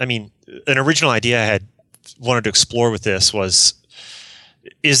to. I mean, an original idea I had wanted to explore with this was: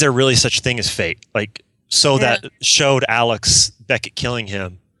 is there really such a thing as fate? Like, that showed Alex Beckett killing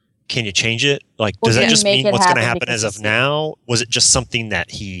him. Can you change it? Like, does that just mean what's going to happen as of now? Was it just something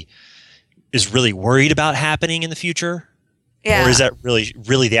that he is really worried about happening in the future? Yeah. Or is that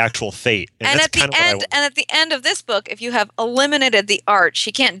really the actual fate? And at the end of this book, if you have eliminated the arch,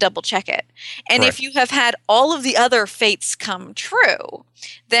 he can't double check it. And Correct. if you have had all of the other fates come true,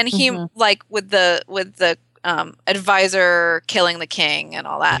 then he like with the advisor killing the king and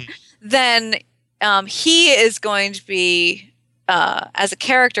all that, then he is going to be as a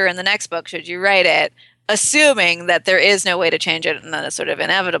character in the next book, should you write it, assuming that there is no way to change it and that it's sort of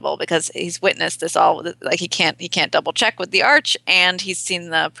inevitable because he's witnessed this all. Like he can't double check with the arch, and he's seen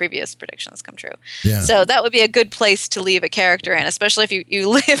the previous predictions come true. Yeah. So that would be a good place to leave a character in, especially if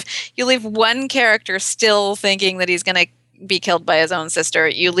you leave one character still thinking that he's going to be killed by his own sister.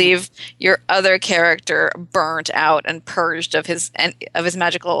 You leave your other character burnt out and purged of his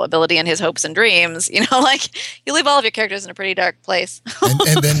magical ability and his hopes and dreams. You know, like you leave all of your characters in a pretty dark place.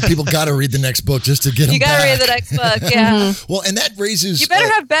 and then people got to read the next book just to get them. You got to read the next book, yeah. Well, and that raises. You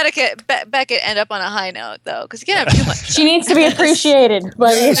better have Beckett end up on a high note though, because you can't have too much. She needs to be appreciated,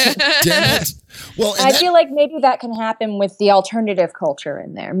 but Damn it. Well, I feel like maybe that can happen with the alternative culture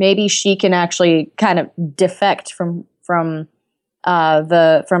in there. Maybe she can actually kind of defect from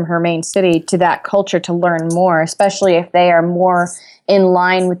her main city to that culture to learn more, especially if they are more in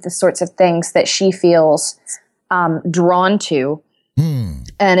line with the sorts of things that she feels drawn to.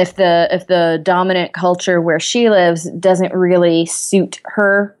 And if the dominant culture where she lives doesn't really suit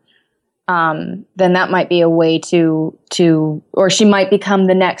her, then that might be a way to or she might become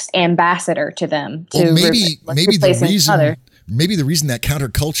the next ambassador to them. Well, maybe the reason that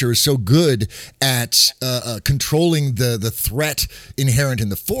counterculture is so good at controlling the threat inherent in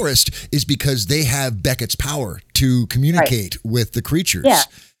the forest is because they have Beckett's power to communicate with the creatures. Yeah.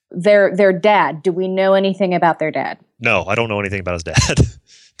 Their dad. Do we know anything about their dad? No, I don't know anything about his dad.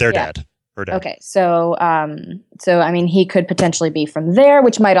 Her dad. Okay, so I mean, he could potentially be from there,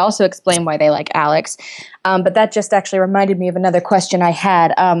 which might also explain why they like Alex. But that just actually reminded me of another question I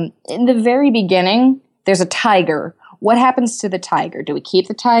had. In the very beginning, there's a tiger. What happens to the tiger? Do we keep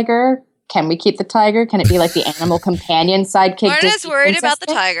the tiger? Can we keep the tiger? Can it be like the animal companion sidekick? Marta's worried about the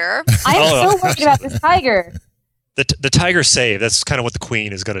tiger. I'm so worried about this tiger. The tiger save. That's kind of what the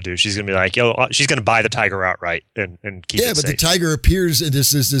queen is going to do. She's going to be like, she's going to buy the tiger outright and keep it safe. Yeah, but the tiger appears and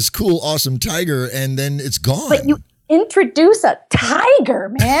this cool, awesome tiger, and then it's gone. But you introduce a tiger,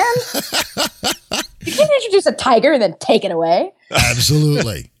 man. You can't introduce a tiger and then take it away.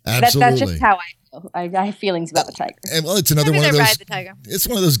 Absolutely. That's just how I feel. I have feelings about the tiger. And well, it's another one of those. Ride the tiger. It's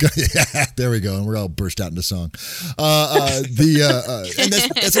one of those guys. Yeah, there we go, and we're all burst out into song. And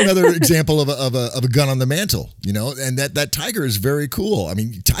that's another example of a gun on the mantle, you know. And that tiger is very cool. I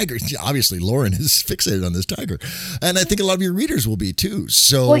mean, tiger. Obviously, Lauren is fixated on this tiger, and I think a lot of your readers will be too.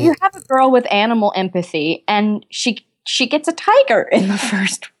 So, well, you have a girl with animal empathy, and she gets a tiger in the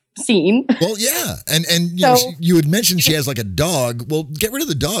first scene. Well, yeah, and you had mentioned she has like a dog. Well, get rid of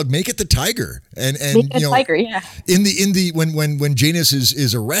the dog, make it the tiger, and make it tiger, yeah. In the when Janus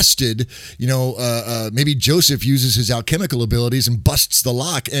is arrested, maybe Joseph uses his alchemical abilities and busts the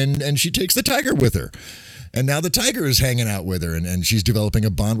lock, and she takes the tiger with her. And now the tiger is hanging out with her, and she's developing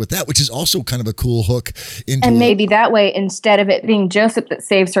a bond with that, which is also kind of a cool hook into. And maybe that way, instead of it being Joseph that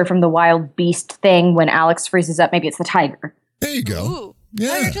saves her from the wild beast thing when Alex freezes up, maybe it's the tiger. There you go. Ooh.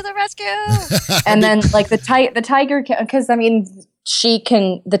 Yeah. Tiger to the rescue! And then, like the tiger, because I mean,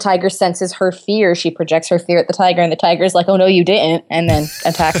 the tiger senses her fear. She projects her fear at the tiger, and the tiger's like, "Oh no, you didn't," and then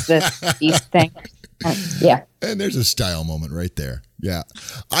attacks the beast thing. Yeah. And there's a style moment right there. Yeah.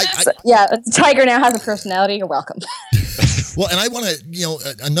 The tiger now has a personality. You're welcome. Well, and I want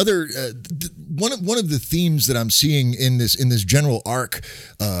to, another one of the themes that I'm seeing in this general arc,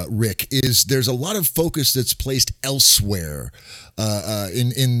 Rick, is there's a lot of focus that's placed elsewhere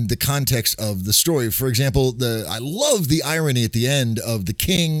in the context of the story. For example, I love the irony at the end of the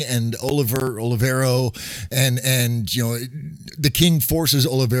king and Olivero, and the king forces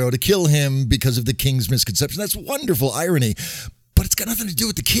Olivero to kill him because of the king's misconception. That's wonderful irony. But it's got nothing to do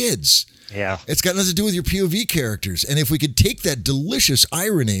with the kids. Yeah. It's got nothing to do with your POV characters. And if we could take that delicious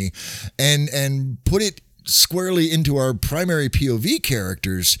irony and put it squarely into our primary POV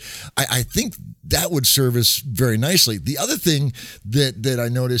characters, I think that would serve us very nicely. The other thing that I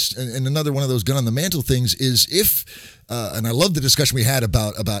noticed, and another one of those gun on the mantle things, is if and I love the discussion we had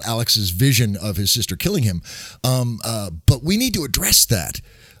about Alex's vision of his sister killing him, but we need to address that.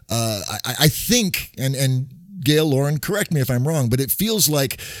 I think, and Gail, Lauren, correct me if I'm wrong, but it feels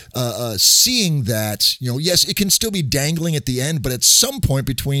like seeing that, yes, it can still be dangling at the end, but at some point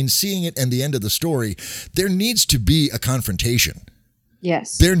between seeing it and the end of the story, there needs to be a confrontation.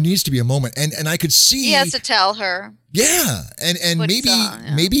 Yes. There needs to be a moment. And I could see... He has to tell her. Yeah. And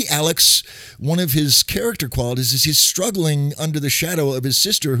maybe Alex, one of his character qualities is he's struggling under the shadow of his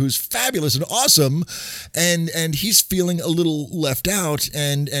sister, who's fabulous and awesome, and he's feeling a little left out,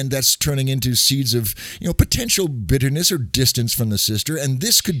 and that's turning into seeds of potential bitterness or distance from the sister. And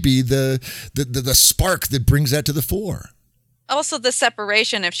this could be the spark that brings that to the fore. Also, the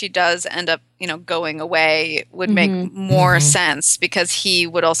separation, if she does end up, going away, would make more sense, because he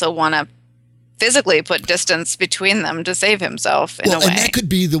would also want to physically put distance between them to save himself in a way. And that could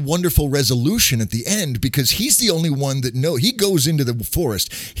be the wonderful resolution at the end, because he's the only one that knows. He goes into the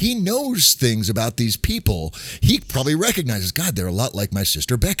forest. He knows things about these people. He probably recognizes, God, they're a lot like my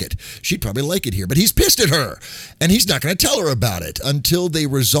sister Beckett. She'd probably like it here, but he's pissed at her, and he's not going to tell her about it until they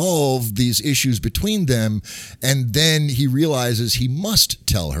resolve these issues between them. And then he realizes he must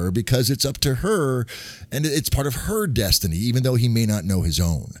tell her, because it's up to her, and it's part of her destiny, even though he may not know his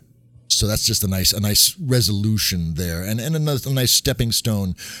own. So that's just a nice resolution there, and a nice stepping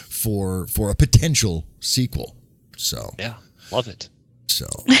stone for a potential sequel. So yeah, love it. So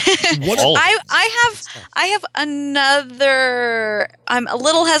I have another. I'm a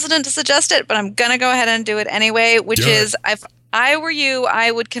little hesitant to suggest it, but I'm gonna go ahead and do it anyway. Which is, if I were you,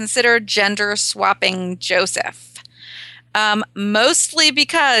 I would consider gender swapping Joseph. Mostly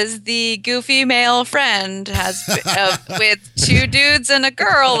because the goofy male friend has with two dudes and a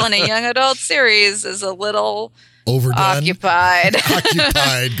girl in a young adult series is a little overdone. Occupied.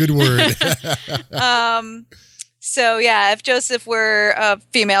 Good word. So yeah, if Joseph were a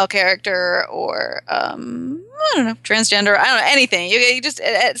female character or I don't know, transgender, I don't know, anything, you just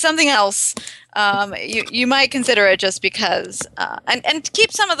something else. You might consider it, just because, and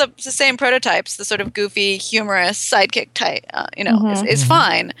keep some of the same prototypes, the sort of goofy, humorous sidekick type, is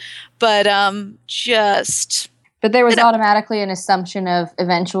fine, but But there was automatically an assumption of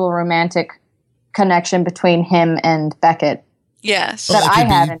eventual romantic connection between him and Beckett. Yes, that I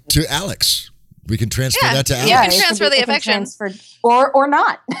had to Alex. We can transfer that to Alex. You can transfer the affection, or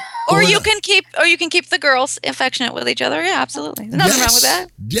not. Or you can keep the girls affectionate with each other. Yeah, absolutely. There's nothing wrong with that.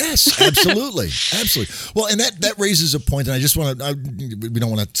 Yes, absolutely, absolutely. Well, and that raises a point, and I just want to. We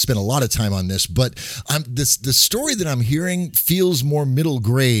don't want to spend a lot of time on this, but the story that I'm hearing feels more middle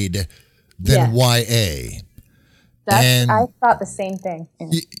grade than YA. I thought the same thing.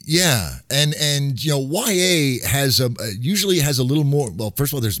 Yeah, and YA usually has a little more. Well,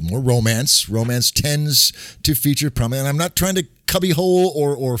 first of all, there's more romance. Romance tends to feature prominent. And I'm not trying to cubbyhole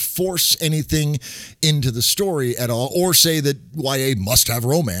or force anything into the story at all, or say that YA must have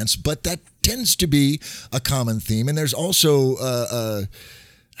romance, but that tends to be a common theme. And there's also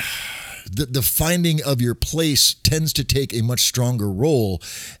the finding of your place tends to take a much stronger role.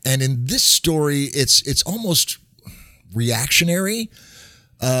 And in this story, it's almost reactionary.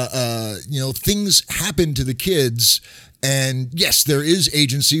 Things happen to the kids, and yes, there is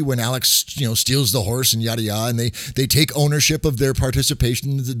agency when Alex steals the horse and yada yada, and they take ownership of their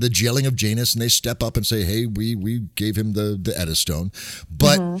participation in the jailing of Janus, and they step up and say, hey, we gave him the Eddystone,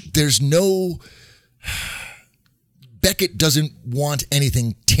 but there's no. Beckett doesn't want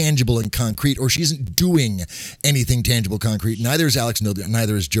anything tangible and concrete, or she isn't doing anything tangible, concrete. Neither is Alex,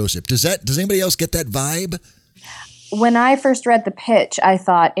 neither is Joseph. Does anybody else get that vibe? When I first read the pitch, I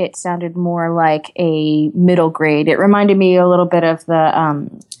thought it sounded more like a middle grade. It reminded me a little bit of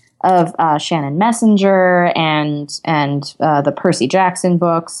the Shannon Messenger and the Percy Jackson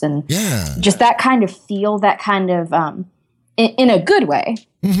books, and just that kind of feel, that kind of in a good way.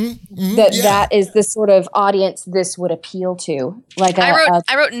 That is the sort of audience this would appeal to. Like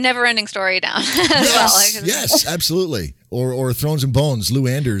I wrote Never-Ending Story down. Yes, absolutely. Or Thrones and Bones, Lou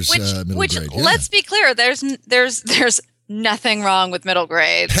Anders, middle grade. Yeah. Let's be clear, there's nothing wrong with middle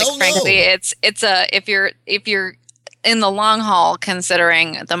grade. Hell frankly, it's if you're in the long haul,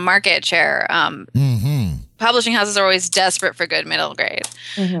 considering the market share, publishing houses are always desperate for good middle grade.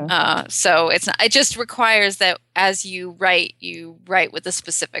 Mm-hmm. So it just requires that as you write with a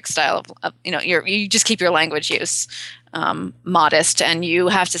specific style of you just keep your language use modest, and you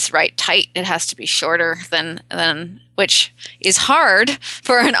have to write tight. It has to be shorter than which is hard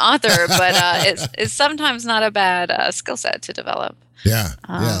for an author, but it's sometimes not a bad skill set to develop. Yeah.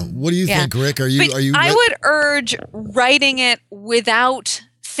 What do you think, Rick? I would urge writing it without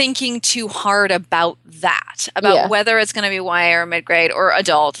thinking too hard about whether it's going to be YA or mid-grade or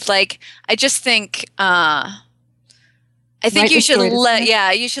adult. Like, I just think you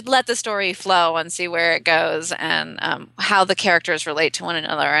should let the story flow and see where it goes, and how the characters relate to one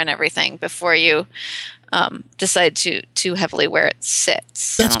another and everything before you decide too heavily where it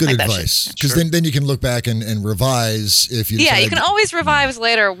sits. That's good advice, because then you can look back and revise if you decide. You can always revise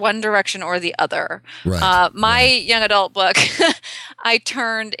later, one direction or the other. Right. My young adult book, I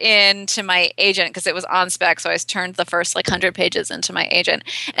turned into my agent because it was on spec, so I turned the first 100 pages into my agent,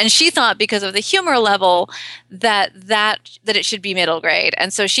 and she thought because of the humor level that it should be middle grade,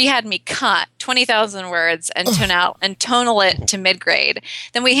 and so she had me cut 20,000 words and tonal it to mid grade.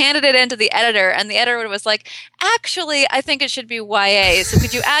 Then we handed it into the editor, and the editor was like, actually, I think it should be YA. So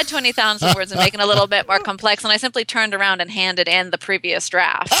could you add 20,000 words and make it a little bit more complex? And I simply turned around and handed in the previous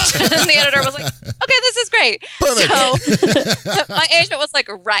draft. And the editor was like, okay, this is great. Perfect. So my agent was like,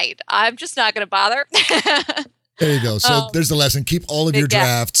 right, I'm just not going to bother. There you go. So there's the lesson. Keep all of your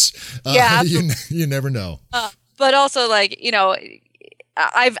drafts. You never know. But also,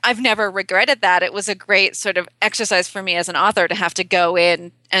 I've never regretted that. It was a great sort of exercise for me as an author to have to go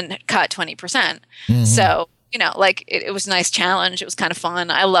in and cut 20%. Mm-hmm. So, it was a nice challenge. It was kind of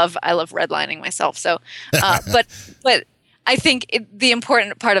fun. I love redlining myself. So, but I think the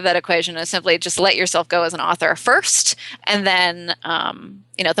important part of that equation is simply just let yourself go as an author first, and then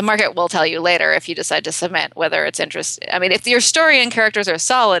the market will tell you later if you decide to submit whether it's interesting. I mean, if your story and characters are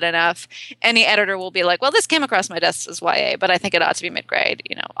solid enough, any editor will be like, well, this came across my desk as YA, but I think it ought to be mid-grade.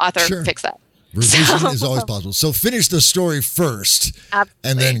 Author, fix that. Revision is always possible. So finish the story first,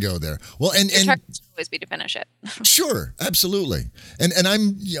 and then go there. Well, and always be to finish it. Sure, absolutely. And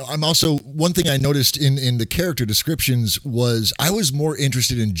I'm also, one thing I noticed in the character descriptions was I was more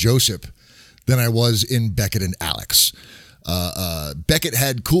interested in Joseph than I was in Beckett and Alex. Beckett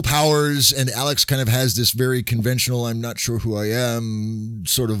had cool powers, and Alex kind of has this very conventional, I'm not sure who I am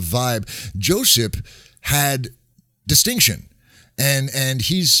sort of vibe. Joseph had distinction. And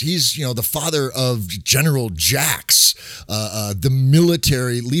he's the father of General Jax, the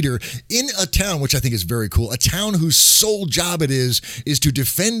military leader in a town, which I think is very cool, a town whose sole job it is to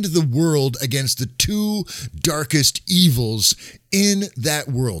defend the world against the two darkest evils in that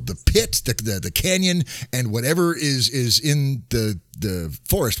world: the pit, the canyon, and whatever is in the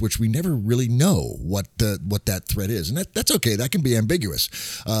forest, which we never really know what that threat is, and that's okay. That can be ambiguous.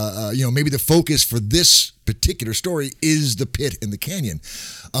 Maybe the focus for this particular story is the pit in the canyon.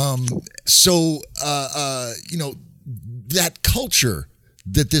 That culture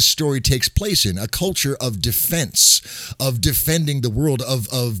that this story takes place in, a culture of defense, of defending the world,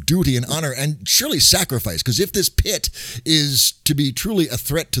 of duty and honor, and surely sacrifice. Because if this pit is to be truly a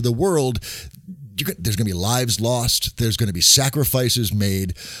threat to the world, there's going to be lives lost. There's going to be sacrifices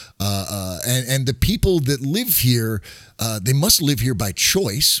made, and the people that live here, they must live here by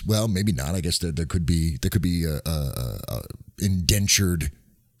choice. Well, maybe not. I guess there could be indentured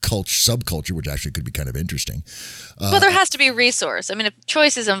subculture, which actually could be kind of interesting. Well, there has to be resource. I mean, if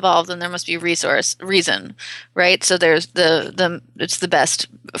choice is involved, then there must be reason, right? So there's it's the best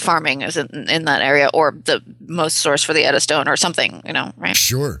farming is in that area, or the most source for the Eddystone or something, right?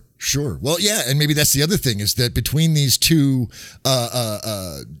 Sure. Well, yeah, and maybe that's the other thing, is that between these two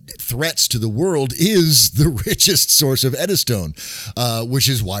threats to the world is the richest source of Eddystone, which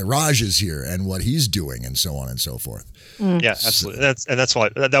is why Raj is here and what he's doing, and so on and so forth. Yeah, absolutely. That's why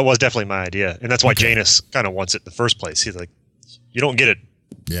that was definitely my idea, and that's why Janus kind of wants it in the first place. He's like, you don't get it.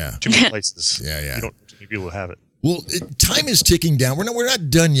 Yeah. Too many places. Yeah. You don't too many people have it. Well, time is ticking down. We're not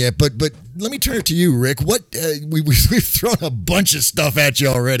done yet, but let me turn it to you, Rick. What we've thrown a bunch of stuff at you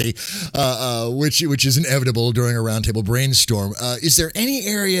already, which is inevitable during a roundtable brainstorm. Is there any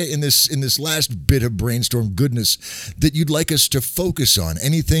area in this last bit of brainstorm goodness that you'd like us to focus on?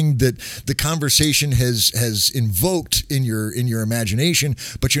 Anything that the conversation has invoked in your imagination,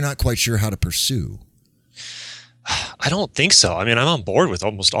 but you're not quite sure how to pursue? I don't think so. I mean, I'm on board with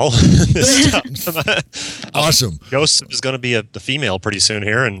almost all of this stuff. Awesome. Joseph is going to be the female pretty soon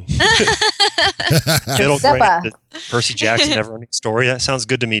here, and middle grade, Percy Jackson never-ending story. That sounds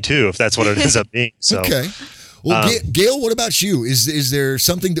good to me too, if that's what it ends up being. So. Okay. Well, Gail, what about you? Is there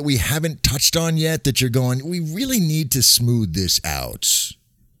something that we haven't touched on yet that you're going, we really need to smooth this out?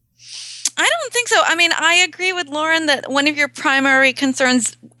 I don't think so. I mean, I agree with Lauren that one of your primary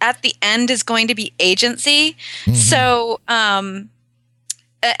concerns at the end is going to be agency. Mm-hmm. So, and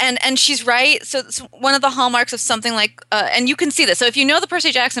she's right. So it's one of the hallmarks of something like, and you can see this. So if you know the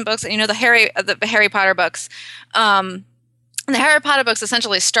Percy Jackson books and you know the Harry Potter books, the Harry Potter books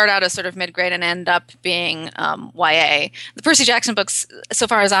essentially start out as sort of mid-grade and end up being YA. The Percy Jackson books, so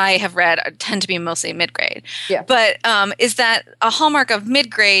far as I have read, tend to be mostly mid-grade. Yeah. But is that a hallmark of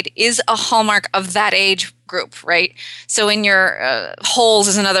mid-grade is a hallmark of that age group, right? So in your Holes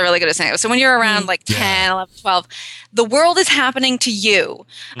is another really good example. So when you're around like 10, 11, 12, the world is happening to you.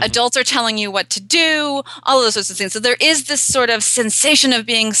 Mm-hmm. Adults are telling you what to do, all of those sorts of things. So there is this sort of sensation of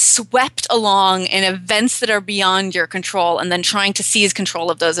being swept along in events that are beyond your control and then trying to seize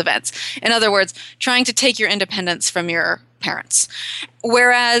control of those events. In other words, trying to take your independence from your parents.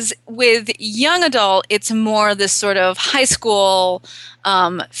 Whereas with young adult, it's more this sort of high school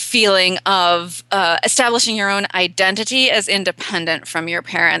feeling of establishing your own identity as independent from your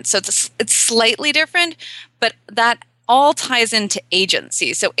parents. So it's slightly different, but that all ties into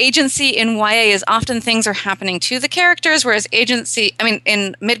agency. So agency in YA is often things are happening to the characters, whereas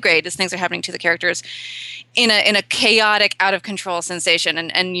in mid-grade is things are happening to the characters in a chaotic, out of control sensation,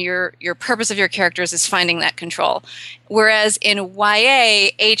 and your purpose of your characters is finding that control. Whereas in YA,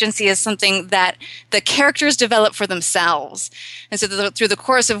 agency is something that the characters develop for themselves, and so through the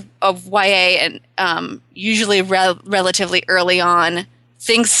course of YA, and usually relatively early on,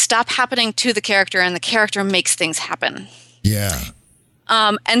 things stop happening to the character, and the character makes things happen. Yeah.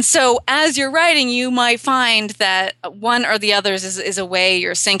 And so as you're writing, you might find that one or the others is a way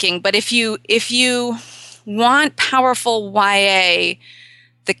you're sinking. But if you want powerful YA,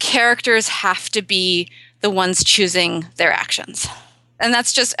 the characters have to be the ones choosing their actions. And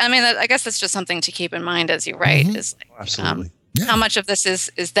that's just, I guess that's just something to keep in mind as you write. Mm-hmm. Is like, absolutely. How much of this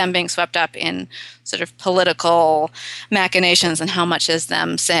is them being swept up in sort of political machinations, and how much is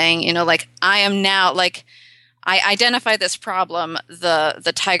them saying, like, I am now, like, I identify this problem,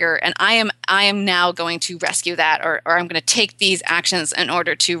 the tiger, and I am now going to rescue that, or I'm going to take these actions in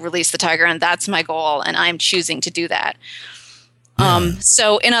order to release the tiger, and that's my goal, and I'm choosing to do that.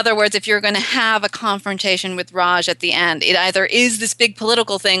 So in other words, if you're going to have a confrontation with Raj at the end, it either is this big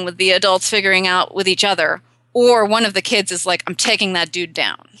political thing with the adults figuring out with each other, or one of the kids is like, I'm taking that dude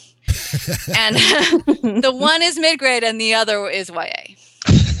down. And the one is mid-grade and the other is YA.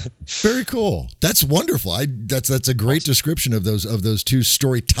 Very cool. That's wonderful. That's a great description of those two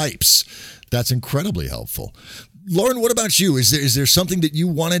story types. That's incredibly helpful. Lauren, what about you? Is there something that you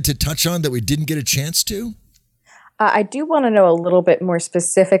wanted to touch on that we didn't get a chance to? I do want to know a little bit more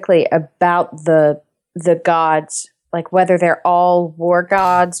specifically about the gods, like whether they're all war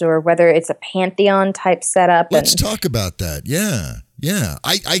gods or whether it's a pantheon type setup. Let's talk about that. Yeah. Yeah.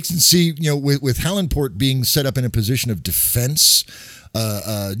 I can see, with Hallenport being set up in a position of defense,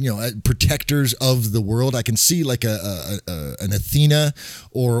 protectors of the world. I can see like an Athena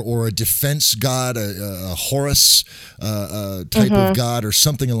or a defense god, a Horus type of god, or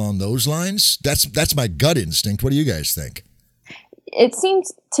something along those lines. That's my gut instinct. What do you guys think? It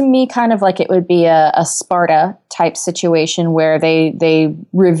seems to me kind of like it would be a Sparta type situation where they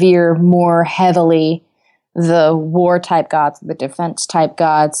revere more heavily the war type gods, the defense type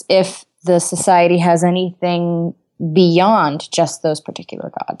gods, if the society has anything beyond just those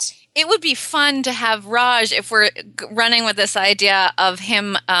particular gods. It would be fun to have Raj, if we're running with this idea of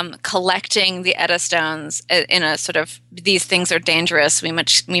him collecting the Edda stones in a sort of, these things are dangerous, we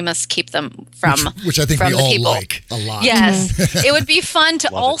must keep them from which I think from we the all people. like a lot. Yes. It would be fun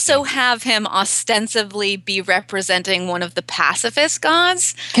to also have him ostensibly be representing one of the pacifist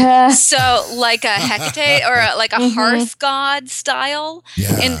gods. So like a Hecate or like a hearth god style,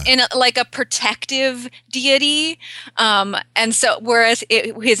 in like a protective deity. And so whereas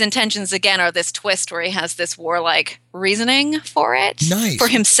his intentions again are this twist where he has this warlike reasoning for it, for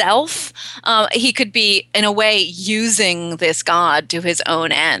himself. He could be in a way using this god to his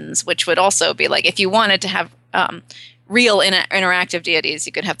own ends, which would also be like, if you wanted to have real interactive deities,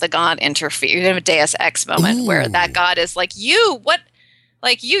 you could have the god interfere. You could have a Deus Ex moment where that god is like,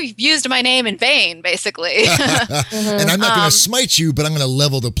 like, you used my name in vain, basically. And I'm not going to smite you, but I'm going to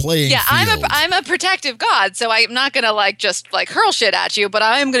level the playing field. I'm a protective god, so I'm not going to just hurl shit at you, but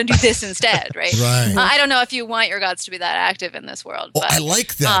I'm going to do this instead, right? Right. I don't know if you want your gods to be that active in this world. Well, I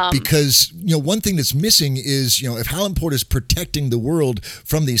like that because, one thing that's missing is, if Hallenport is protecting the world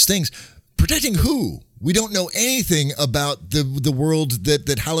from these things, protecting who? We don't know anything about the world that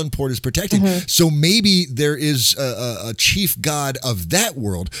Hallenport is protecting. So maybe there is a chief god of that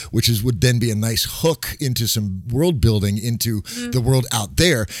world, which would then be a nice hook into some world building into the world out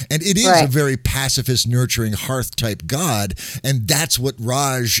there. And it is a very pacifist, nurturing, hearth type god, and that's what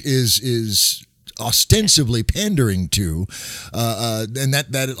Raj is ostensibly pandering to, and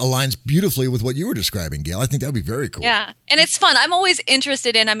that aligns beautifully with what you were describing, Gail. I think that would be very cool. Yeah, and it's fun. I'm always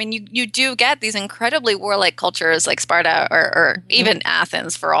interested in, I mean, you do get these incredibly warlike cultures like Sparta or even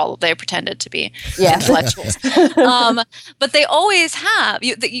Athens, for all they pretended to be intellectuals. But they always have,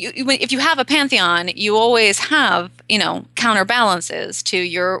 if you have a pantheon, you always have, counterbalances to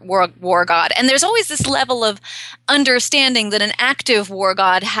your war god. And there's always this level of understanding that an active war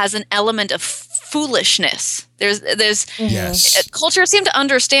god has an element of foolishness. There's cultures seem to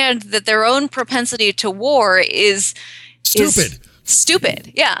understand that their own propensity to war is stupid.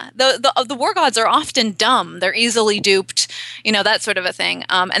 Yeah. The war gods are often dumb. They're easily duped, that sort of a thing.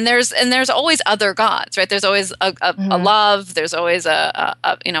 And there's always other gods, right? There's always a love. There's always a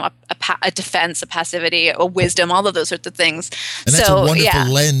defense, a passivity, a wisdom, all of those sorts of things. And that's a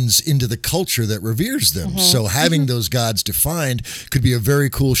wonderful lens into the culture that reveres them. So having those gods defined could be a very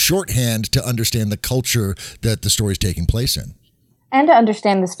cool shorthand to understand the culture that the story is taking place in. And to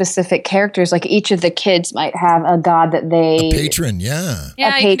understand the specific characters, like each of the kids might have a god that they a patron, yeah, you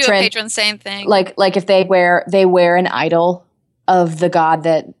can do a patron, same thing. Like if they wear an idol of the god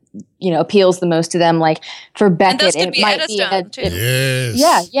that appeals the most to them. Like for Beckett, it might Eddystone, be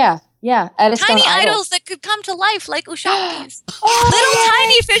Eddystone tiny idols that could come to life, like Ushabtis. Little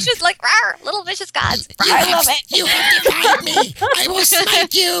tiny fishes, like little vicious gods. I love it. You have defied me. I will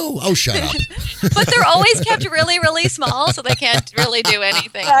smite you. Oh, shut up. But they're always kept really, really small, so they can't really do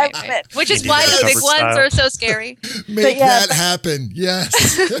anything. Right? Which is why the big ones are so scary. Make that happen. Yes.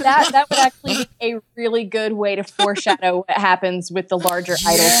 that would actually be a really good way to foreshadow what happens with the larger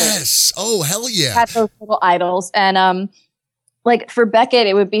idols. Yes. Oh, hell yeah. Have those little idols. And like for Beckett,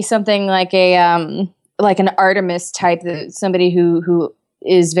 it would be something like like an Artemis type, somebody who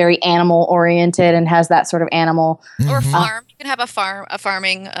is very animal oriented and has that sort of animal or farm. You can have a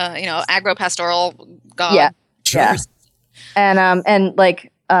farming, agro-pastoral god. Yeah, sure. Yeah. And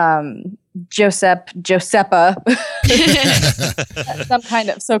like Joseppa, some kind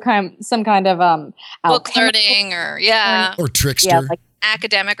of book learning or trickster, like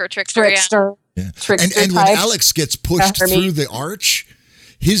academic or trickster. Yeah. And when Alex gets pushed through the arch,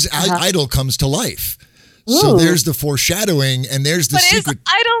 his idol comes to life. Ooh. So there's the foreshadowing, and there's the secret. But his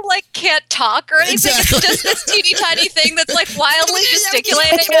idol can't talk or anything. Exactly. It's just this teeny tiny thing that's wildly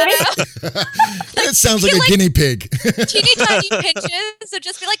gesticulating. It sounds like a guinea pig. Teeny tiny pinches. So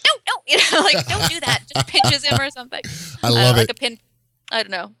just be like, no, don't do that. Just pinches him or something. I love it. Like a pin. I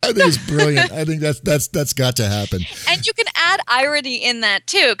don't know. I think it's brilliant. I think that's got to happen. And you can add irony in that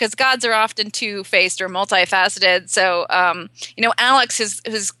too, because gods are often two-faced or multifaceted. So, Alex is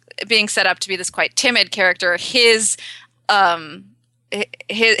being set up to be this quite timid character. His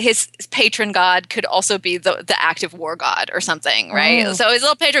patron god could also be the active war god or something, right? Oh. So his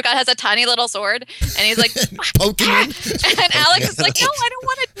little patron god has a tiny little sword, and he's like poking him. And Alex is like, no, I don't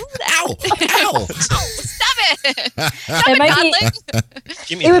want to do that. Ow! Stop it!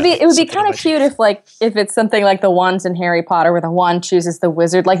 It would be kind of cute if it's something like the wands in Harry Potter, where the wand chooses the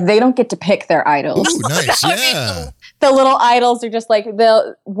wizard. Like they don't get to pick their idols. Ooh, nice, yeah. The little idols are just like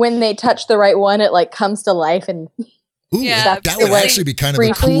when they touch the right one, it like comes to life and. Ooh, that would actually be kind of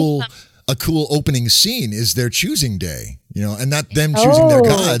a cool opening scene. Is their choosing day, and not them choosing their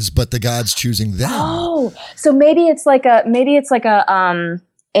gods, but the gods choosing them. Oh, so maybe it's like an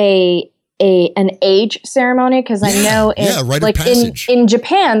age ceremony, because I know in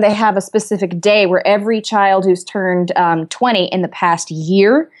Japan they have a specific day where every child who's turned 20 in the past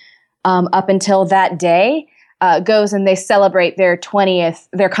year, up until that day, goes and they celebrate their 20th,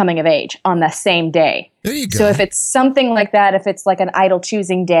 their coming of age on the same day. There you go. So if it's something like that, if it's like an idol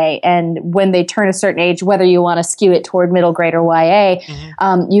choosing day, and when they turn a certain age, whether you want to skew it toward middle grade or YA,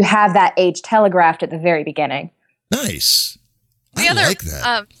 you have that age telegraphed at the very beginning. Nice. The other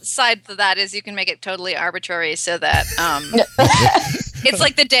side to that is you can make it totally arbitrary, so that it's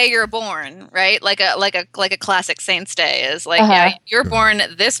like the day you're born, right? Like a classic Saints Day is like, you're born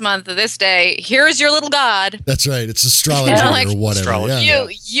this month, this day. Here's your little god. That's right. It's astrology or whatever.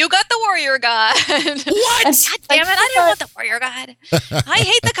 Astrology. You got the warrior god. What? God damn it! I don't want the warrior god. I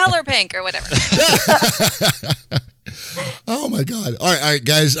hate the color pink or whatever. Oh my god! All right,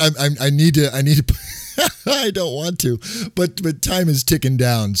 guys. I need to. I don't want to, but time is ticking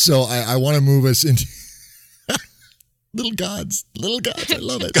down, so I want to move us into. Little gods. I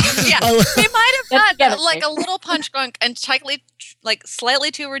love it. Yeah, they might have done like a little punch drunk and slightly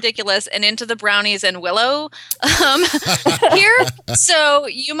too ridiculous and into the brownies and Willow here. So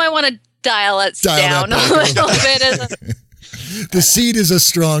you might want to dial down a little bit. The seed is a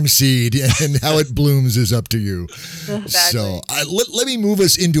strong seed, and how it blooms is up to you. Exactly. So let me move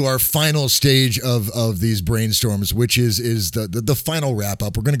us into our final stage of these brainstorms, which is the final wrap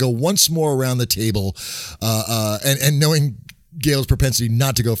up. We're going to go once more around the table, and knowing Gail's propensity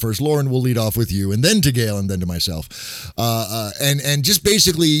not to go first, Lauren will lead off with you, and then to Gail, and then to myself, and just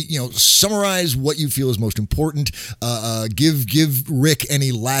basically, summarize what you feel is most important. Give Rick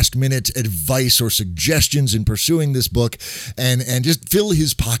any last minute advice or suggestions in pursuing this book, and just fill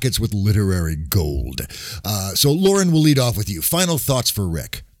his pockets with literary gold. So Lauren will lead off with you. Final thoughts for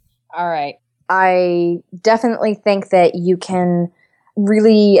Rick. All right. I definitely think that you can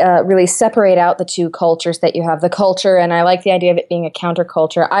really separate out the two cultures that you have. The culture, and I like the idea of it being a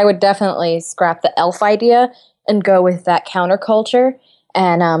counterculture. I would definitely scrap the elf idea and go with that counterculture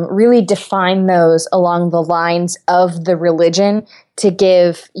and really define those along the lines of the religion to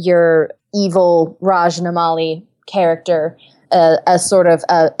give your evil Raj Namali character a sort of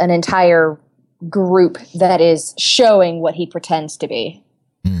an entire group that is showing what he pretends to be.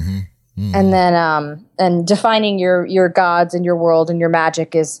 Mm-hmm. Mm. And then, and defining your gods and your world and your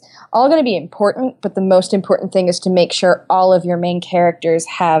magic is all going to be important. But the most important thing is to make sure all of your main characters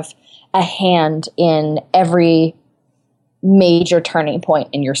have a hand in every major turning point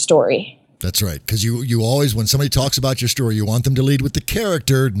in your story. That's right. Because you always, when somebody talks about your story, you want them to lead with the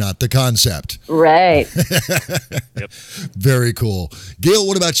character, not the concept. Right. Yep. Very cool. Gail,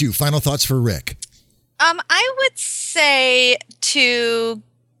 what about you? Final thoughts for Rick? I would say to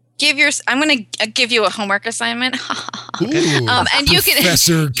I'm going to give you a homework assignment. Ooh, and you can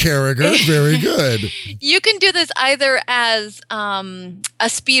Professor Carragher, very good. You can do this either as a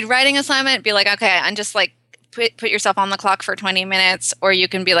speed writing assignment, be like, okay, I'm just like put yourself on the clock for 20 minutes, or you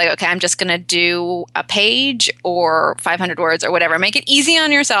can be like, okay, I'm just going to do a page or 500 words or whatever. Make it easy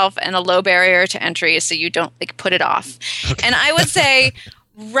on yourself and a low barrier to entry so you don't put it off. Okay. And I would say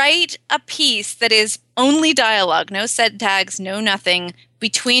write a piece that is only dialogue, no set tags, no nothing,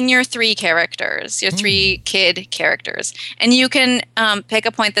 between your three characters, your three kid characters. And you can pick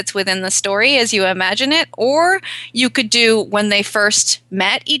a point that's within the story as you imagine it, or you could do when they first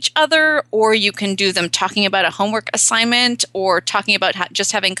met each other, or you can do them talking about a homework assignment, or talking about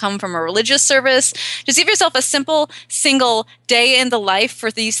just having come from a religious service. Just give yourself a simple, single day in the life for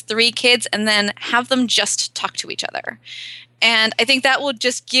these three kids, and then have them just talk to each other. And I think that will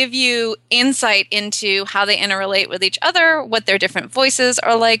just give you insight into how they interrelate with each other, what their different voices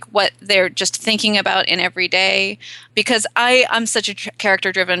are like, what they're just thinking about in every day. Because I'm such a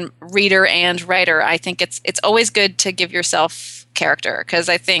character-driven reader and writer. I think it's always good to give yourself character, because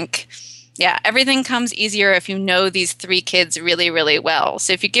I think, everything comes easier if you know these three kids really, really well.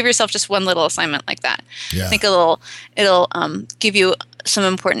 So if you give yourself just one little assignment like that, I think it'll give you some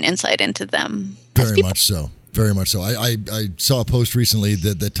important insight into them. Very much so. Very much so. I saw a post recently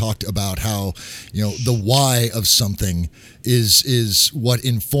that talked about how, the why of something is what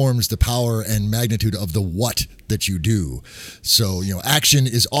informs the power and magnitude of the what that you do. So, action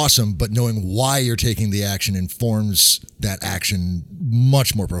is awesome, but knowing why you're taking the action informs that action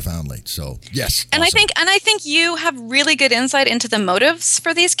much more profoundly. So, yes. And awesome. I think you have really good insight into the motives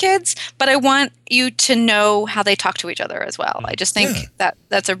for these kids, but I want you to know how they talk to each other as well. I just think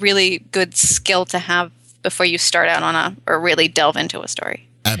that's a really good skill to have before you start out or really delve into a story.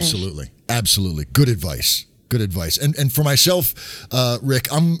 Absolutely. Absolutely. Good advice. Good advice. And for myself,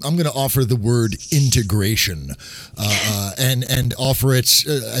 Rick, I'm going to offer the word integration and offer it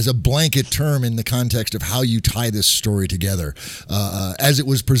as a blanket term in the context of how you tie this story together. As it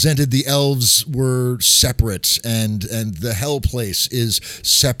was presented, the elves were separate and the Hell Place is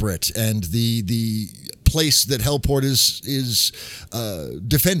separate, and the place that Hellport is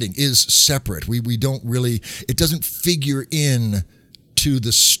defending is separate. We don't really, it doesn't figure in to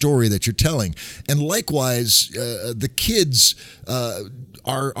the story that you're telling. And likewise, the kids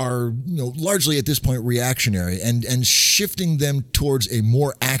are largely at this point reactionary, and shifting them towards a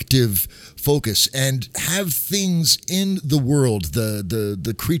more active focus and have things in the world,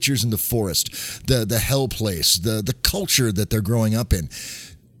 the creatures in the forest, the Hell Place, the culture that they're growing up in.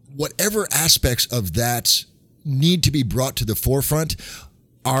 Whatever aspects of that need to be brought to the forefront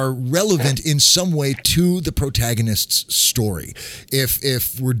are relevant in some way to the protagonist's story.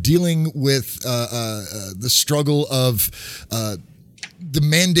 If we're dealing with the struggle of the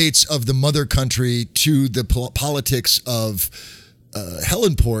mandates of the mother country to the politics of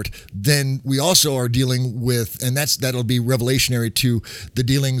Helenport, then we also are dealing with, and that'll be revelationary to the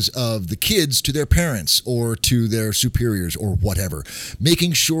dealings of the kids to their parents or to their superiors or whatever,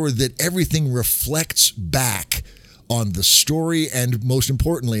 making sure that everything reflects back on the story and, most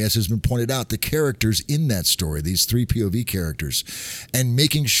importantly, as has been pointed out, the characters in that story, these 3 POV characters, and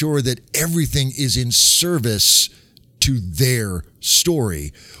making sure that everything is in service to their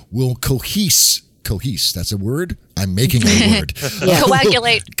story will cohese, that's a word? I'm making a word.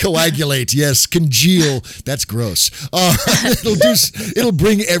 Coagulate, yes. Congeal, that's gross. It'll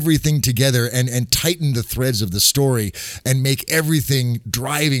bring everything together and tighten the threads of the story and make everything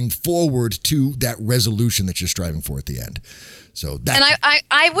driving forward to that resolution that you're striving for at the end. So that, and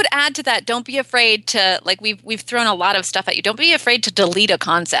I would add to that, don't be afraid to, like, we've thrown a lot of stuff at you. Don't be afraid to delete a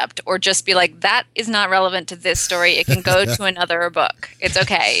concept or just be like, that is not relevant to this story. It can go to another book. It's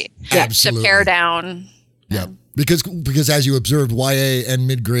okay. Absolutely. To pare down. Yeah. Because as you observed, YA and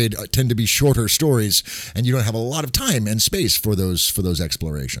mid-grade tend to be shorter stories, and you don't have a lot of time and space for those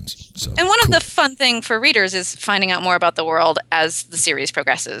explorations. So, and one of the fun thing for readers is finding out more about the world as the series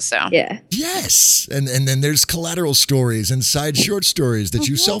progresses. So yes, and then there's collateral stories and side short stories that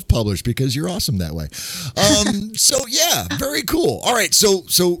you self-publish because you're awesome that way. So yeah, very cool. All right, so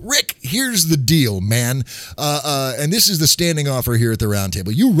Rick, here's the deal, man. And this is the standing offer here at the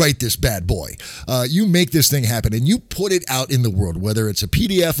Roundtable. You write this bad boy. You make this thing happen. And you put it out in the world, whether it's a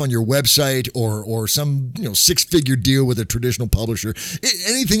PDF on your website or some 6-figure deal with a traditional publisher,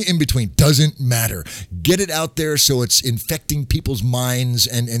 anything in between, doesn't matter. Get it out there so it's infecting people's minds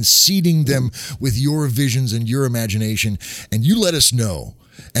and seeding them with your visions and your imagination. And you let us know.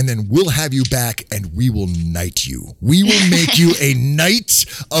 And then we'll have you back and we will knight you. We will make you a Knight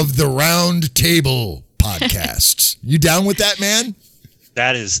of the Round Table podcast. You down with that, man?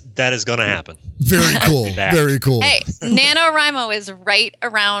 That is going to happen. Very cool. Very cool. Hey, NaNoWriMo is right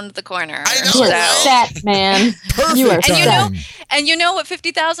around the corner. I know. You are set, man. Perfect. You are time. And you know what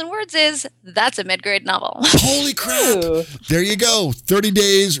 50,000 words is? That's a mid-grade novel. Holy crap. Ooh. There you go. 30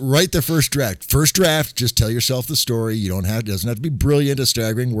 days, write the first draft. First draft, just tell yourself the story. It doesn't have to be brilliant, a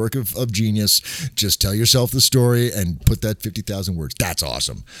staggering work of genius. Just tell yourself the story and put that 50,000 words. That's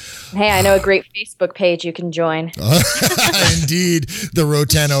awesome. Hey, I know a great Facebook page you can join. Indeed. The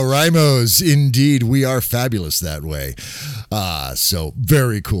RoTanoRimos. Indeed. We are fabulous that way. So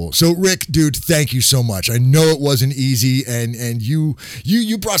very cool. So Rick, dude, thank you so much. I know it wasn't easy, and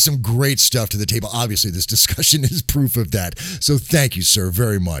you brought some great stuff to the table. Obviously, this discussion is proof of that. So thank you, sir,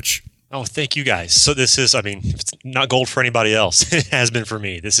 very much. Oh, thank you guys. So this is, it's not gold for anybody else. It has been for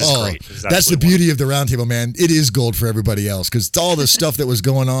me. This is great. That's the beauty of the Roundtable, man. It is gold for everybody else because all the stuff that was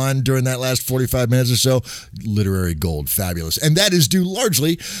going on during that last 45 minutes or so, literary gold, fabulous. And that is due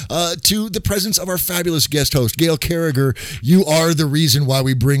largely to the presence of our fabulous guest host, Gail Carriger. You are the reason why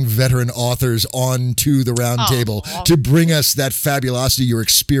we bring veteran authors onto the Roundtable to bring us that fabulosity, your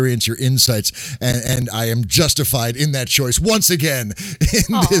experience, your insights. And I am justified in that choice once again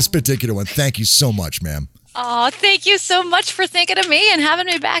in this particular one. Thank you so much, ma'am. Oh, thank you so much for thinking of me and having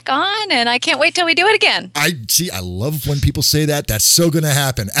me back on. And I can't wait till we do it again. I love when people say that. That's so going to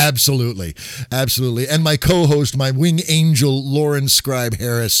happen. Absolutely. Absolutely. And my co-host, my wing angel, Lauren Scribe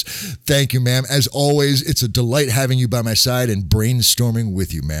Harris. Thank you, ma'am. As always, it's a delight having you by my side and brainstorming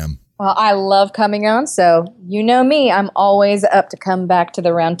with you, ma'am. Well, I love coming on, so you know me. I'm always up to come back to the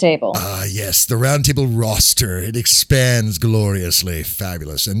Roundtable. Yes, the Roundtable roster. It expands gloriously.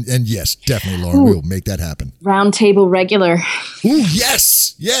 Fabulous. And yes, definitely, Lauren, we will make that happen. Roundtable regular. Ooh,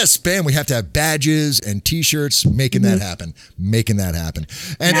 yes. Yes, bam. We have to have badges and T-shirts. Making that happen. Making that happen.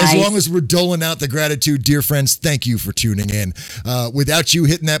 And as long as we're doling out the gratitude, dear friends, thank you for tuning in. Without you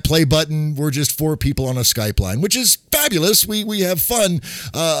hitting that play button, we're just 4 people on a Skype line, which is fabulous. We have fun.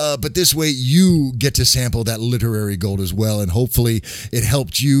 But this way you get to sample that literary gold as well. And hopefully it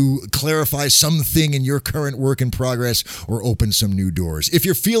helped you clarify something in your current work in progress or open some new doors. If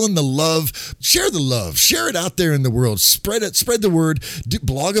you're feeling the love, share the love. Share it out there in the world. Spread it. Spread the word.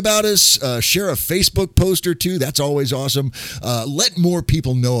 Blog about us. Share a Facebook post or 2. That's always awesome. Let more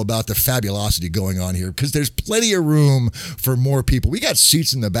people know about the fabulosity going on here because there's plenty of room for more people. We got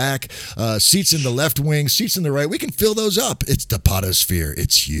seats in the back, seats in the left wing, seats in the right. We can fill those up. It's the potosphere.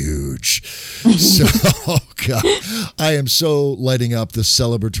 It's huge. So God, I am so lighting up the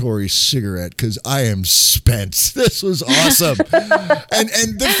celebratory cigarette because I am spent. This was awesome.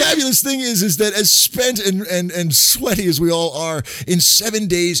 and the fabulous thing is that as spent and sweaty as we all are, in 7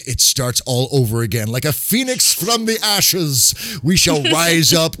 days, it starts all over again. Like a phoenix from the ashes, we shall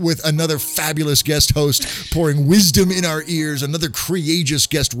rise up with another fabulous guest host pouring wisdom in our ears, another courageous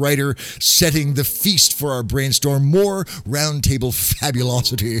guest writer setting the feast for our brainstorm, more roundtable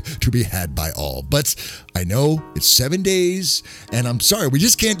fabulosity to be had by all. But I know it's 7 days, and I'm sorry, we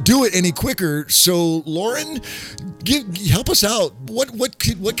just can't do it any quicker. So, Lauren, help us out.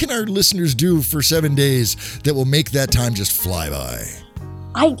 What can our listeners do for 7 days that will make that time just fly by?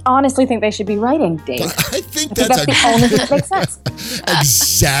 I honestly think they should be writing, Dave. I think that's the only thing that makes sense.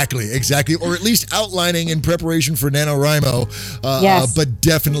 Exactly. Or at least outlining in preparation for NaNoWriMo. Yes. But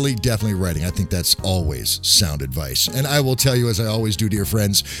definitely writing. I think that's always sound advice. And I will tell you, as I always do, dear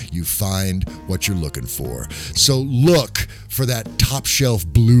friends, you find what you're looking for. So look for that top shelf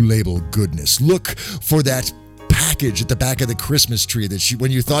Blue Label goodness. Look for that package at the back of the Christmas tree that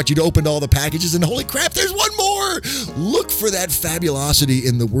when you thought you'd opened all the packages and holy crap, there's one more. Look for that fabulosity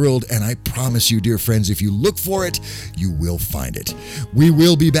in the world, and I promise you, dear friends, if you look for it, you will find it. We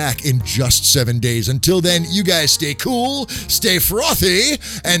will be back in just 7 days. Until then, you guys stay cool, stay frothy,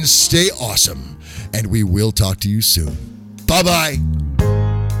 and stay awesome. And we will talk to you soon. Bye-bye.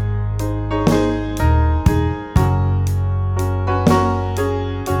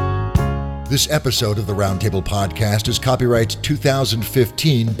 This episode of the Roundtable Podcast is copyright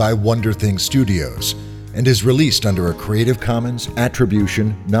 2015 by Wonder Thing Studios and is released under a Creative Commons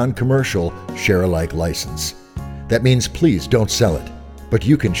Attribution, Non-Commercial, Share-alike license. That means please don't sell it, but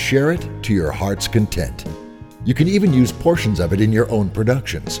you can share it to your heart's content. You can even use portions of it in your own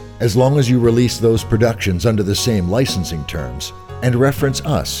productions, as long as you release those productions under the same licensing terms and reference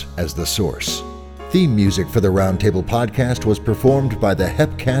us as the source. Theme music for the Roundtable Podcast was performed by the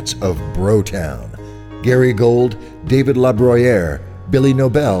Hepcats of Brotown: Gary Gold, David LaBroyere, Billy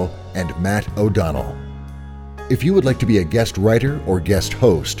Nobel, and Matt O'Donnell. If you would like to be a guest writer or guest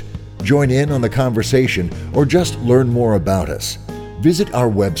host, join in on the conversation, or just learn more about us, visit our